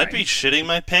terrifying. Dude, I'd be shitting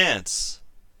my pants.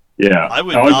 yeah. I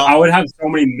would not- I would have so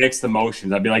many mixed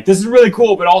emotions. I'd be like, this is really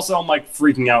cool, but also I'm like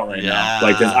freaking out right Yeah. now,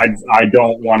 like 'cause I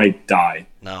don't want to die.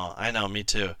 No, I know, me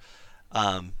too.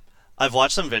 I've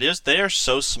watched some videos. They are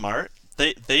so smart.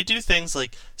 They do things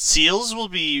like seals will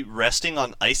be resting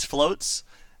on ice floats,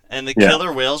 and the Yeah.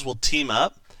 killer whales will team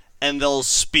up, and they'll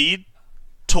speed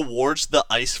towards the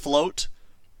ice float,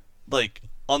 like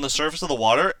on the surface of the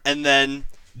water, and then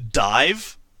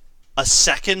dive a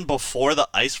second before the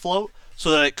ice float,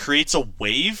 so that it creates a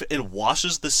wave and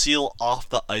washes the seal off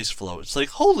the ice float. It's like,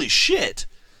 holy shit.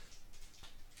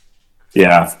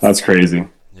 Yeah, that's crazy.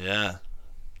 Yeah.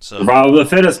 So Survival of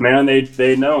the fittest, man.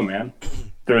 They know, man.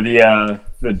 They're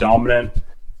the dominant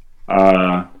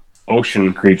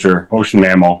ocean creature, ocean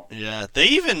mammal. yeah, they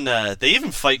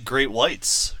even fight great white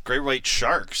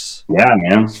sharks. Yeah,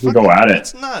 man. We go at it.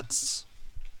 It's nuts.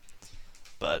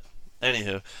 But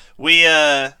anywho,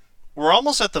 we're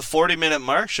almost at the 40-minute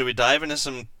mark. Should we dive into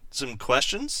some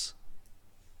questions?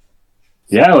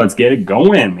 Yeah, let's get it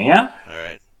going, man. All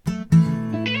right.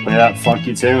 Play that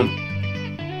funky tune.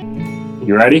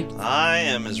 You ready? I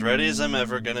am as ready as I'm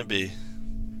ever gonna be.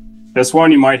 This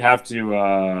one you might have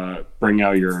to bring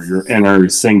out your inner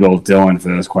single Dylan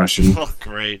for this question. Oh,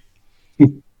 great.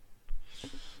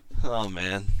 Oh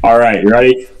man. All right, you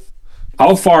ready?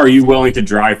 How far are you willing to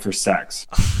drive for sex?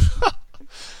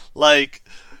 Like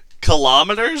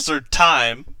kilometers or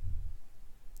time?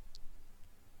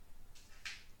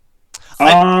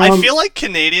 I feel like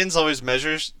Canadians always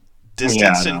measures distance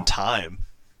Yeah, I know. in time.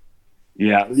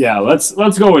 Yeah. Let's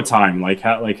go with time.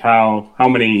 How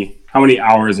many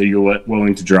hours are you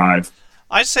willing to drive?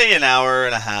 I'd say an hour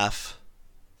and a half.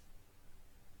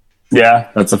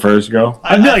 Yeah, that's the first go.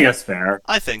 I feel like that's fair.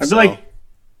 I think I so.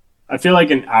 feel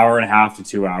like an hour and a half to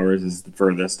 2 hours is the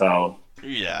furthest I'll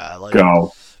Yeah, like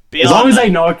go. beyond As long as that,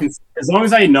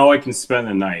 I know I can spend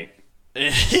the night.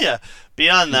 yeah,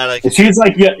 beyond that, I If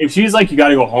she's like you got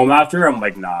to go home after, I'm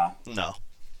like nah. no.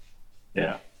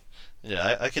 Yeah,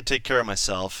 Yeah, I could take care of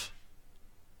myself.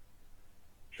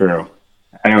 true.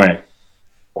 Anyway,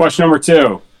 question number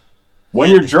 2: when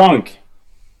you're drunk,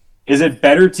 is it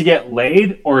better to get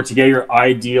laid or to get your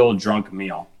ideal drunk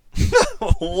meal?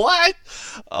 What?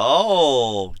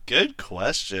 Oh, good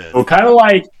question. So kind of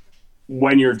like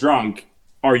when you're drunk,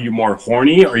 are you more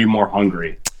horny or are you more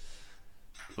hungry?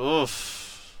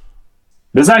 Oof,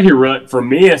 This is actually really, for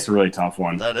me, it's a really tough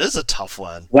one. that is a tough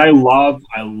one. I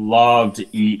love to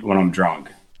eat when I'm drunk,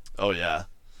 Oh yeah,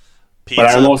 pizza,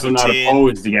 but I'm also not poutine.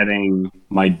 opposed to getting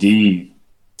my D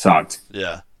sucked.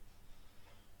 Yeah,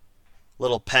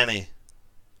 little penny.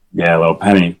 Yeah, a little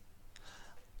penny.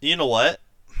 You know what?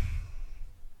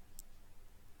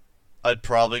 I'd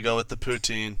probably go with the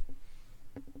poutine.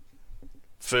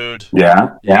 Food.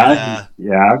 Yeah, Yeah.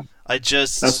 yeah. I That's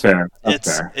just fair. That's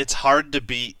it's fair. it's hard to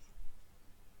beat.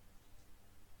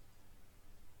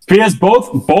 Because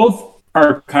both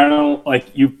are kind of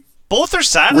like you. Both are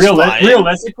satisfying.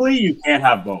 Realistically, you can't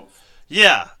have both.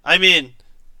 Yeah. I mean,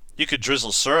 you could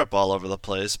drizzle syrup all over the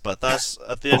place, but that's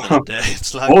at the end of the day,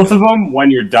 it's not Both good. of them, when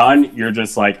you're done, you're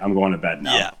just like, I'm going to bed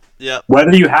now. Yeah. Yep.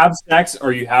 Whether you have snacks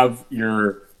or you have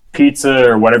your pizza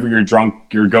or whatever your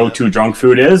go-to drunk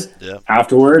food is, Yep.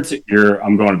 afterwards,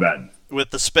 I'm going to bed. With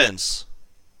the spins.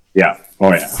 Yeah.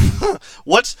 Oh yeah.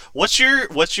 What's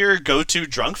your go-to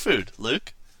drunk food,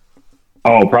 Luke?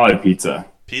 Oh, probably pizza.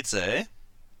 Pizza, eh?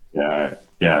 Yeah.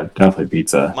 Yeah. Definitely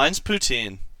pizza. Mine's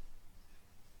poutine.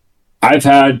 I've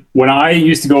had when I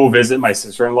used to go visit my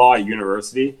sister-in-law at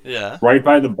university. Yeah. Right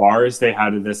by the bars, they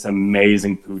had this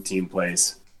amazing poutine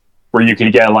place where you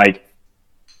could get like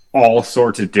all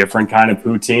sorts of different kind of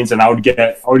poutines, and I would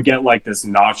get like this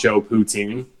nacho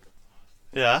poutine.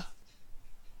 Yeah.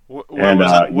 Where And,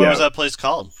 was that place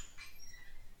called?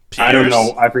 I don't Pierre's?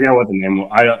 know. I forget what the name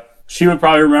was. She would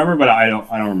probably remember, but I don't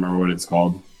remember what it's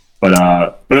called.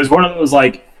 But it was one of those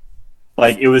like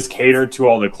it was catered to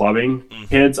all the clubbing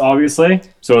kids, obviously.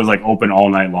 So it was like open all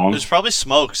night long. There's probably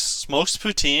Smokes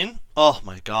poutine. Oh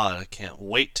my god, I can't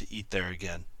wait to eat there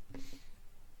again.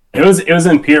 It was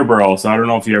in Peterborough, so I don't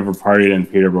know if you ever partied in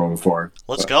Peterborough before.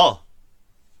 Let's go.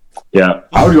 Yeah,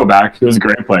 I would go back. It was a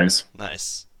great place.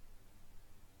 Nice.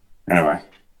 Anyway,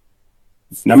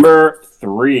 number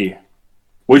 3.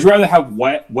 Would you rather have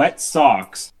wet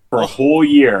socks for a whole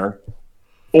year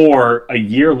or a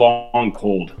year-long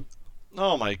cold?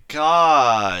 Oh my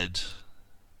god.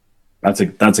 That's a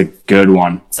good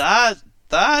one.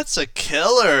 That's a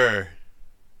killer.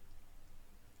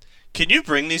 Can you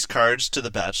bring these cards to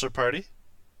the bachelor party?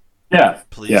 Yeah.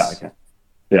 Please. Yeah, I can.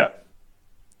 Yeah.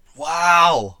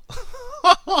 Wow.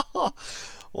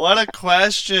 What a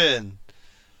question.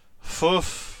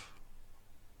 Oof.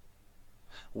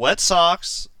 Wet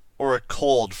socks or a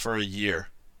cold for a year?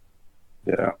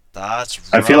 Yeah. That's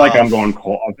rough. I feel like I'm going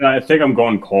cold. I think I'm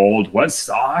going cold. Wet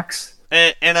socks?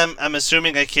 And I'm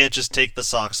assuming I can't just take the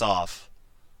socks off.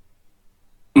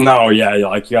 No, yeah,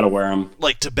 like you got to wear them.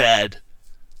 Like to bed.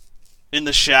 In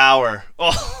the shower.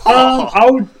 Oh. I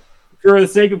would, for the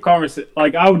sake of conversation,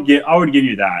 like I would give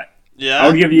you that. Yeah. I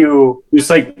would give you just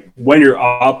like when you're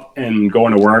up and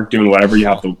going to work, doing whatever they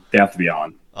have to be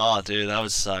on. Oh, dude, that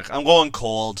would suck. I'm going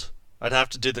cold. I'd have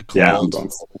to do the cold. Yeah, I'm going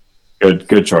cold.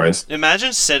 Good choice.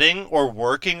 Imagine sitting or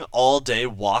working all day,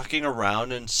 walking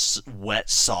around in wet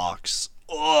socks.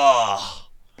 Ugh.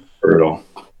 Brutal,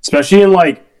 especially in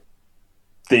like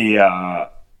the.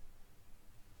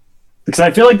 Because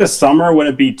I feel like the summer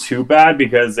wouldn't be too bad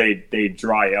because they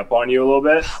dry up on you a little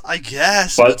bit. I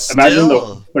guess, But but imagine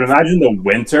still. imagine the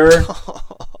winter.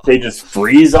 They just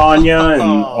freeze on you,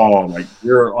 and like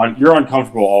you're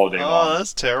uncomfortable all day Oh, long.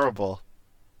 that's terrible.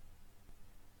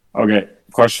 Okay,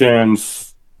 question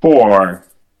 4: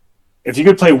 if you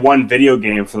could play one video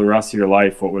game for the rest of your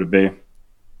life, what would it be?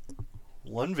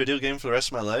 One video game for the rest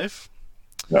of my life?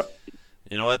 Yep.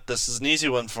 You know what? This is an easy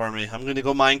one for me. I'm going to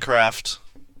go Minecraft.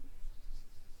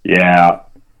 Yeah,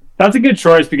 that's a good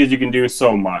choice because you can do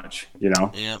so much. You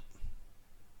know, Yep.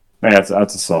 yeah, that's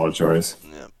a solid choice.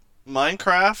 Yep.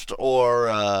 Minecraft or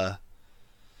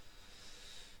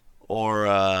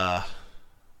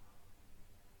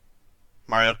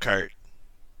Mario Kart.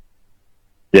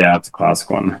 Yeah, it's a classic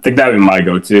one. I think that would be my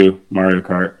go-to, Mario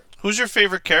Kart. Who's your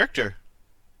favorite character?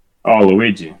 Oh,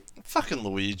 Luigi. Fucking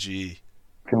Luigi.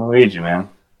 Fucking Luigi, man.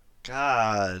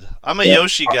 God. I'm a Yeah.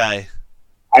 Yoshi guy.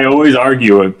 I always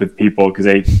argue with people because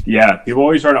people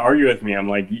always try to argue with me. I'm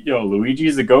like, yo,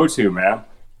 Luigi's the go-to, man.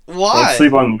 Why? Don't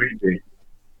sleep on Luigi.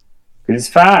 He's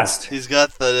fast. He's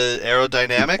got the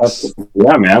aerodynamics.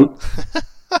 Yeah, man.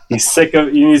 He's sick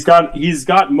of. He's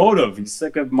got motive. He's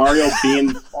sick of Mario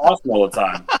being awesome all the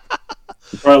time.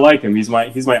 That's why I like him. He's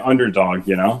my underdog.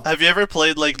 You know. Have you ever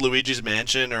played like Luigi's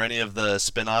Mansion or any of the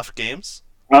spin-off games?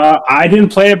 I didn't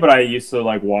play it, but I used to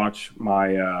like watch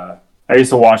my. I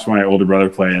used to watch my older brother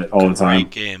play it all the time.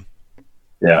 Great game.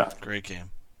 Yeah. Great game.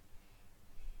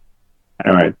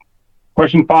 All right.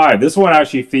 Question 5. This one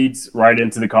actually feeds right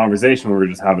into the conversation we were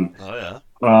just having. Oh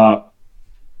yeah.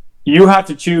 You have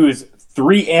to choose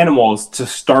 3 animals to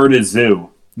start a zoo.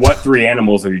 What 3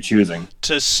 animals are you choosing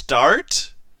To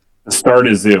start? to start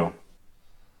a zoo?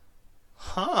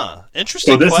 Huh.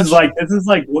 Interesting So this question. is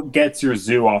like what gets your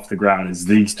zoo off the ground is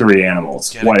these 3 animals.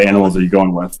 Get it What going. animals are you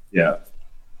going with? Yeah.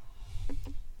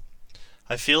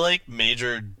 I feel like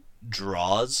major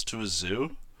draws to a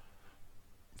zoo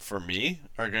for me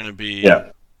are going to be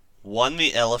Yeah. 1,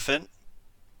 the elephant.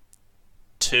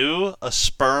 2, a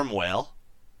sperm whale.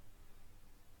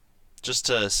 Just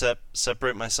to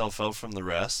separate myself out from the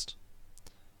rest.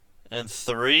 And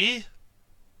 3,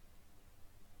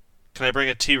 can I bring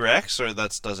a T-Rex, or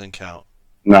that doesn't count?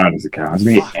 No, it doesn't count. It's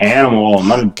gonna be animal. I'm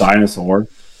not a dinosaur.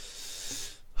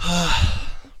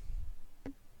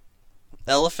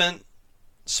 Elephant,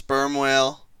 sperm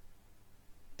whale,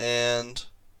 and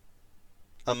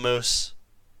a moose.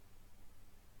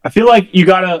 I feel like you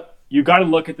gotta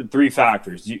look at the three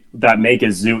factors that make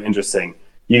a zoo interesting.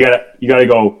 You gotta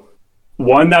go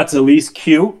one that's at least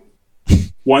cute,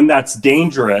 one that's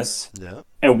dangerous, Yeah.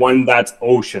 and one that's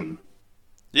ocean.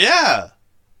 Yeah.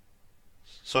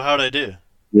 So how'd I do?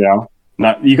 Yeah.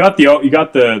 Not you got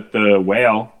the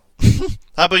whale.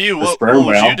 How about you? The What sperm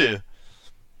would whale. you do?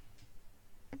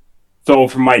 So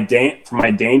for my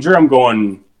danger, I'm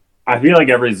going. I feel like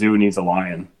every zoo needs a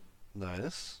lion.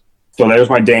 Nice. So there's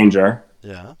my danger.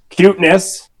 Yeah.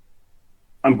 Cuteness,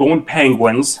 I'm going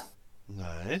penguins,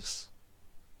 Nice.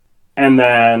 and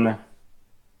then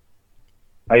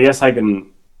I guess I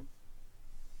can.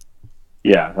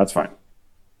 Yeah, that's fine.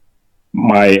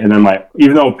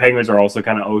 Even though penguins are also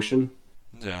kind of ocean,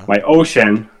 Yeah. my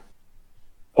ocean,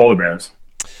 polar bears.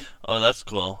 Oh, that's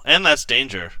cool. And that's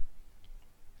danger.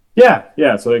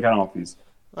 Yeah. So they kind of all these.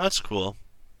 That's cool.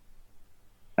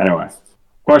 Anyway,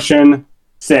 question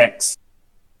 6.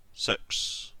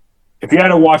 6. If you had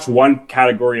to watch one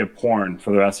category of porn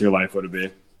for the rest of your life, what would it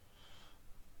be?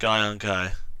 Guy on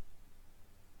guy.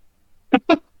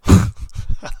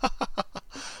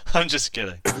 I'm just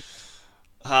kidding.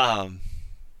 I'd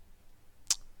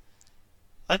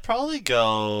probably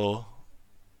go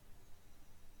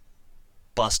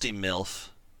Busty MILF.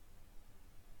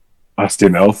 Busty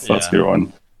MILF. That's a Yeah. good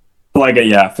one.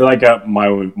 I feel like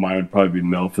mine would probably be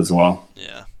MILF as well.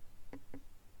 Yeah.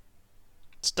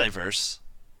 It's diverse.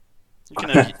 You can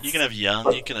have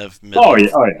young, you can have middle, Oh yeah.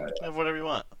 you can have whatever you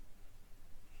want.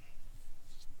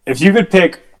 If you could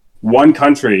pick one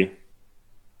country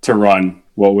to run,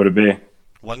 what would it be?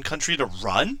 One country to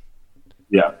run?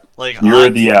 Yeah, Like you're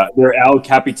I'm, you're El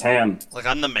Capitan. like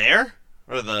I'm the mayor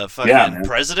or the fucking Yeah, man.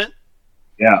 president?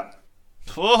 Yeah,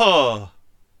 Whoa.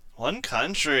 One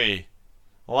country.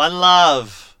 One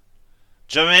love.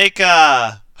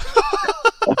 Jamaica.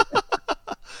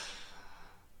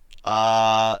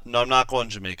 No, I'm not going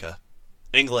Jamaica.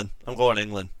 England. I'm going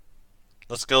England.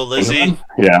 Let's go, Lizzie.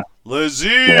 yeah, Lizzie.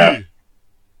 Yeah.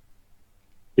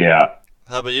 yeah.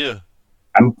 How about you?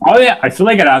 I feel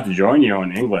like I'd have to join you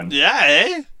in England. Yeah,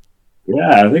 eh?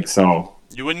 Yeah, I think so.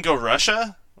 You wouldn't go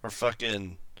Russia or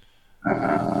fucking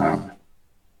Uh,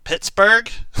 Pittsburgh?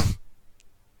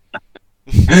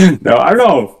 no, I don't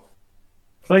know.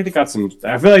 I feel like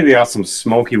they got some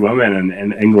smoky women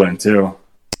in England too.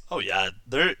 Oh yeah,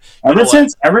 they're Ever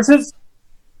since I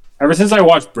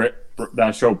watched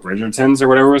that show Bridgertons or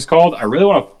whatever it was called, I really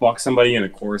want to fuck somebody in a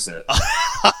corset.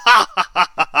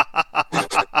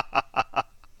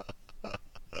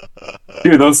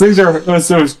 Dude, those things are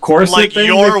those corset like things.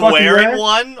 you're they fucking wearing wear?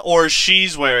 one or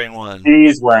she's wearing one.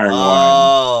 He's wearing one.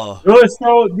 Oh,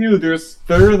 Dude,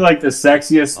 they're like the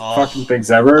sexiest Oh, fucking things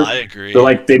ever. I agree. They're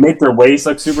like they make their waist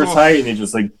like super Oh. tight and they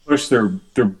just like push their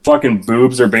fucking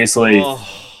boobs are basically Oh,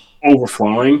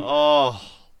 overflowing. oh,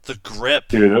 the grip.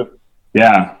 Dude,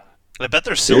 yeah. I bet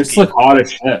they're They silky. just look hot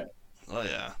as shit. Oh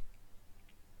yeah.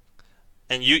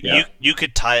 And you Yeah. you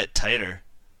could tie it tighter.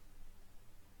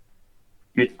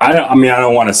 I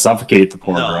don't want to suffocate the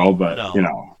poor No, girl, but no. you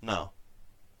know. No.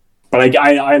 But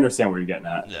I understand where you're getting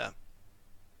at. Yeah.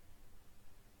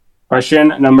 Question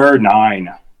number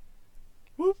 9.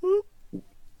 Whoop, whoop.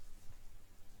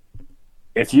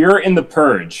 If you're in the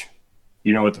purge,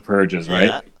 you know what the purge is, right?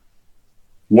 Yeah.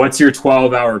 What's your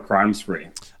 12-hour crime spree?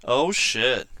 Oh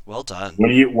shit. Well done.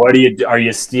 Are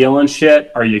you stealing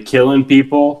shit? Are you killing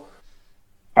people?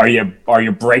 Are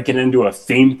you breaking into a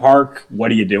theme park? What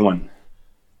are you doing?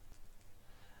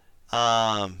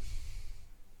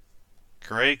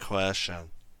 Great question.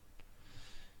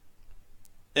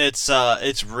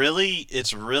 It's really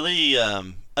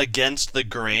against the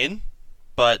grain,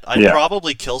 but I'd Yeah.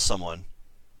 probably kill someone.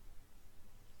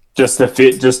 Just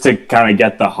to kind of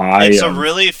get the high. It's a of-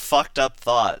 really fucked up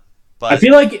thought, but I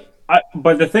feel like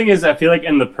but the thing is, I feel like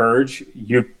in the purge,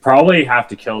 you probably have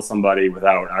to kill somebody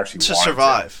without actually to wanting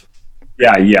survive.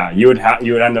 Yeah, you would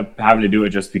end up having to do it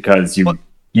just because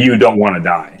you don't want to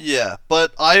die. Yeah,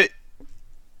 but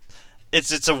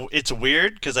it's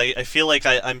weird because I feel like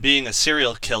I'm being a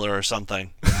serial killer or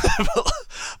something,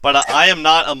 but I am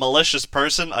not a malicious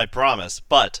person, I promise.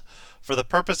 But for the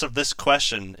purpose of this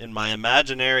question, in my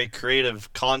imaginary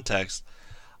creative context,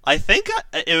 I think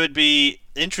it would be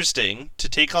interesting to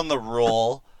take on the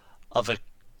role of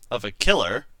a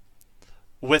killer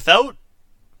without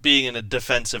being in a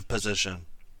defensive position.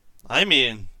 I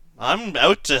mean, I'm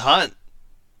out to hunt.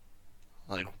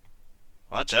 Like,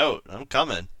 watch out, I'm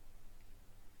coming.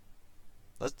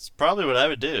 That's probably what I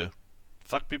would do.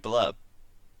 Fuck people up.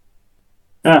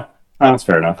 Yeah, that's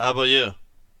fair enough. How about you?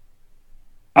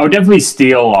 I would definitely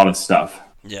steal a lot of stuff.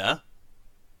 Yeah.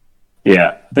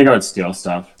 Yeah, I think I would steal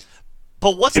stuff.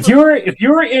 But what's If you were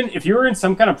in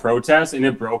some kind of protest and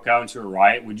it broke out into a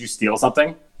riot, would you steal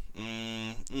something?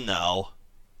 No.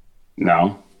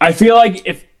 No. I feel like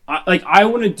I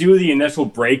wouldn't do the initial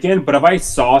break-in, but if I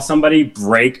saw somebody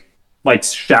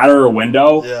shatter a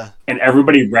window, Yeah. and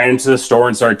everybody ran into the store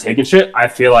and started taking shit, I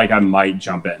feel like I might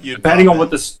jump in. Depending on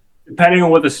what the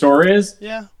store is.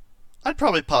 Yeah. I'd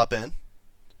probably pop in.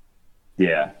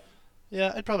 Yeah.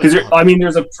 Yeah, I'd probably. Because I mean,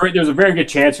 there's a very good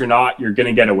chance you're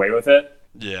gonna get away with it.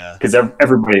 Yeah. Because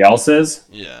everybody else is.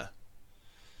 Yeah.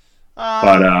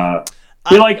 But I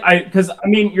feel like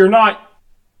you're not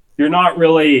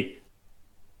really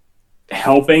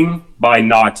helping by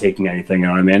not taking anything. You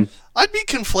know what I mean? I'd be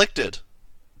conflicted.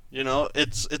 You know,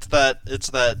 it's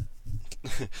that.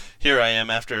 Here I am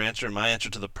after answering my answer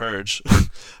to the purge,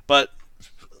 but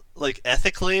like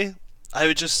ethically,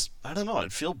 I don't know.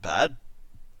 I'd feel bad.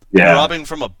 Yeah. Robbing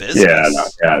from a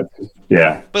business.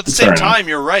 Yeah. But at the same time,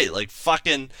 you're right. Like,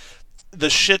 fucking, the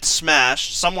shit's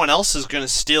smashed. Someone else is going to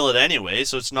steal it anyway,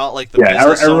 so it's not like the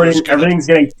business owner's everything's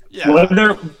getting... Yeah.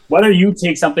 Whether you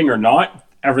take something or not,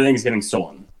 everything's getting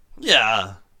stolen.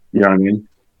 Yeah. You know what I mean?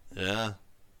 Yeah.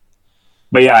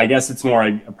 But yeah, I guess it's more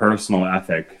like a personal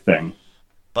ethic thing.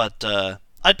 But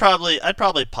I'd probably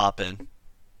pop in,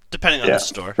 depending on the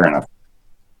store. Fair enough.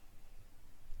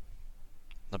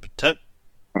 Number 10.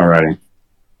 Alrighty.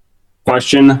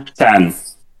 Question 10.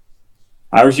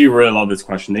 I actually really love this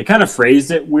question. They kind of phrased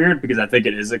it weird because I think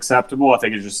it is acceptable. I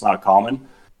think it's just not common.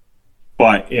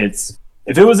 But if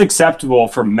it was acceptable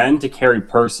for men to carry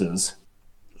purses,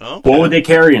 what would they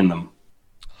carry in them?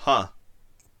 Huh.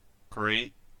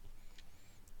 Great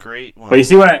one. But you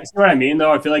see what I mean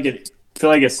though? I feel like if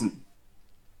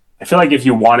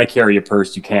you want to carry a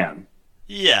purse, you can.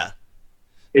 Yeah.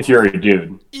 If you're a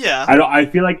dude. Yeah. I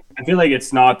feel like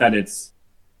it's not that it's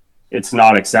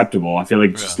not acceptable. I feel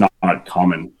like it's just not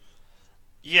common.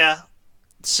 Yeah.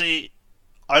 See,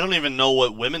 I don't even know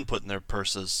what women put in their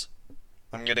purses.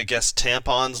 I'm gonna guess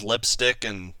tampons, lipstick,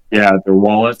 and their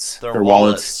wallets. Their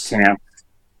wallets, tamp,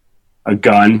 a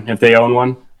gun if they own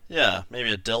one. Yeah,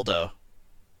 maybe a dildo.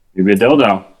 Maybe a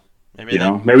dildo. Maybe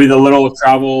maybe the little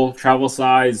travel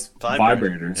size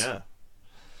vibrators. Yeah.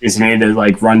 You just need to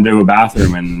run to a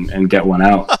bathroom and get one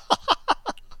out.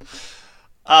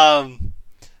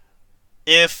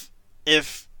 If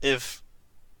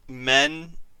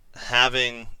men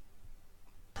having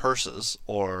purses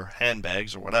or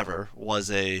handbags or whatever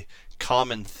was a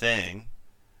common thing,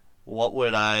 what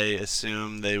would I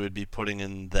assume they would be putting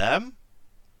in them?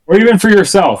 Or even for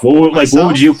yourself, what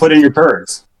would you put in your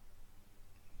purse?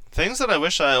 Things that I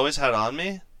wish I always had on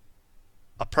me: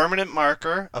 a permanent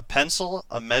marker, a pencil,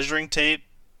 a measuring tape,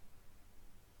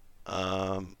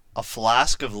 a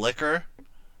flask of liquor.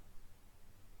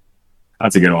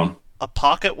 That's a good one. A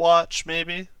pocket watch,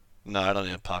 maybe? No, I don't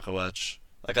need a pocket watch.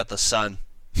 I got the sun.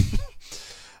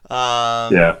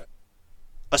 Yeah.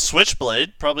 A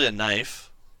switchblade, probably a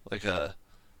knife, like a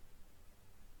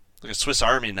Swiss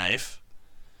Army knife.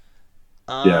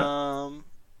 I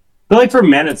feel like for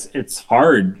men, it's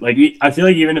hard. I feel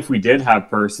like even if we did have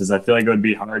purses, I feel like it would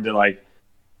be hard to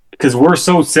because we're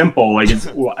so simple.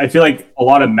 I feel like a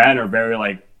lot of men are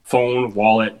very phone,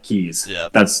 wallet, keys. Yeah,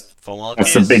 that's phone, wallet,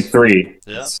 that's keys. the big three.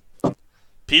 Yeah,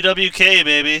 PWK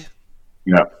baby.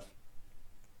 Yeah.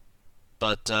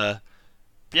 But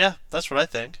yeah, that's what I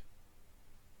think.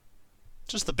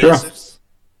 Just the basics.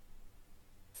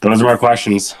 Sure. Those are my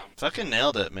questions. Fucking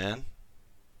nailed it, man.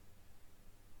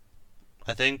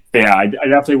 I think. Yeah, I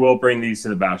definitely will bring these to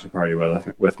the bachelor party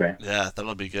with me. Yeah,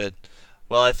 that'll be good.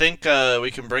 Well, I think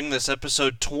we can bring this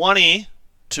episode 20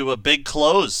 to a big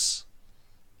close.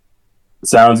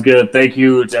 Sounds good. Thank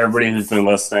you to everybody who's been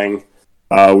listening.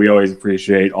 We always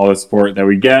appreciate all the support that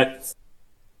we get.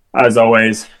 As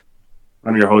always,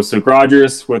 I'm your host, Luke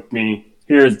Rogers. With me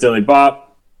here is Dilly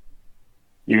Bop.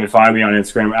 You can find me on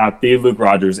Instagram at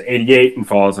TheLukeRogers88 and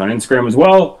follow us on Instagram as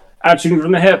well at Shooting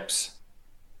from the Hips.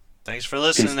 Thanks for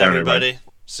listening, everybody.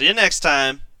 See you next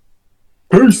time.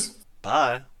 Peace.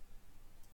 Bye.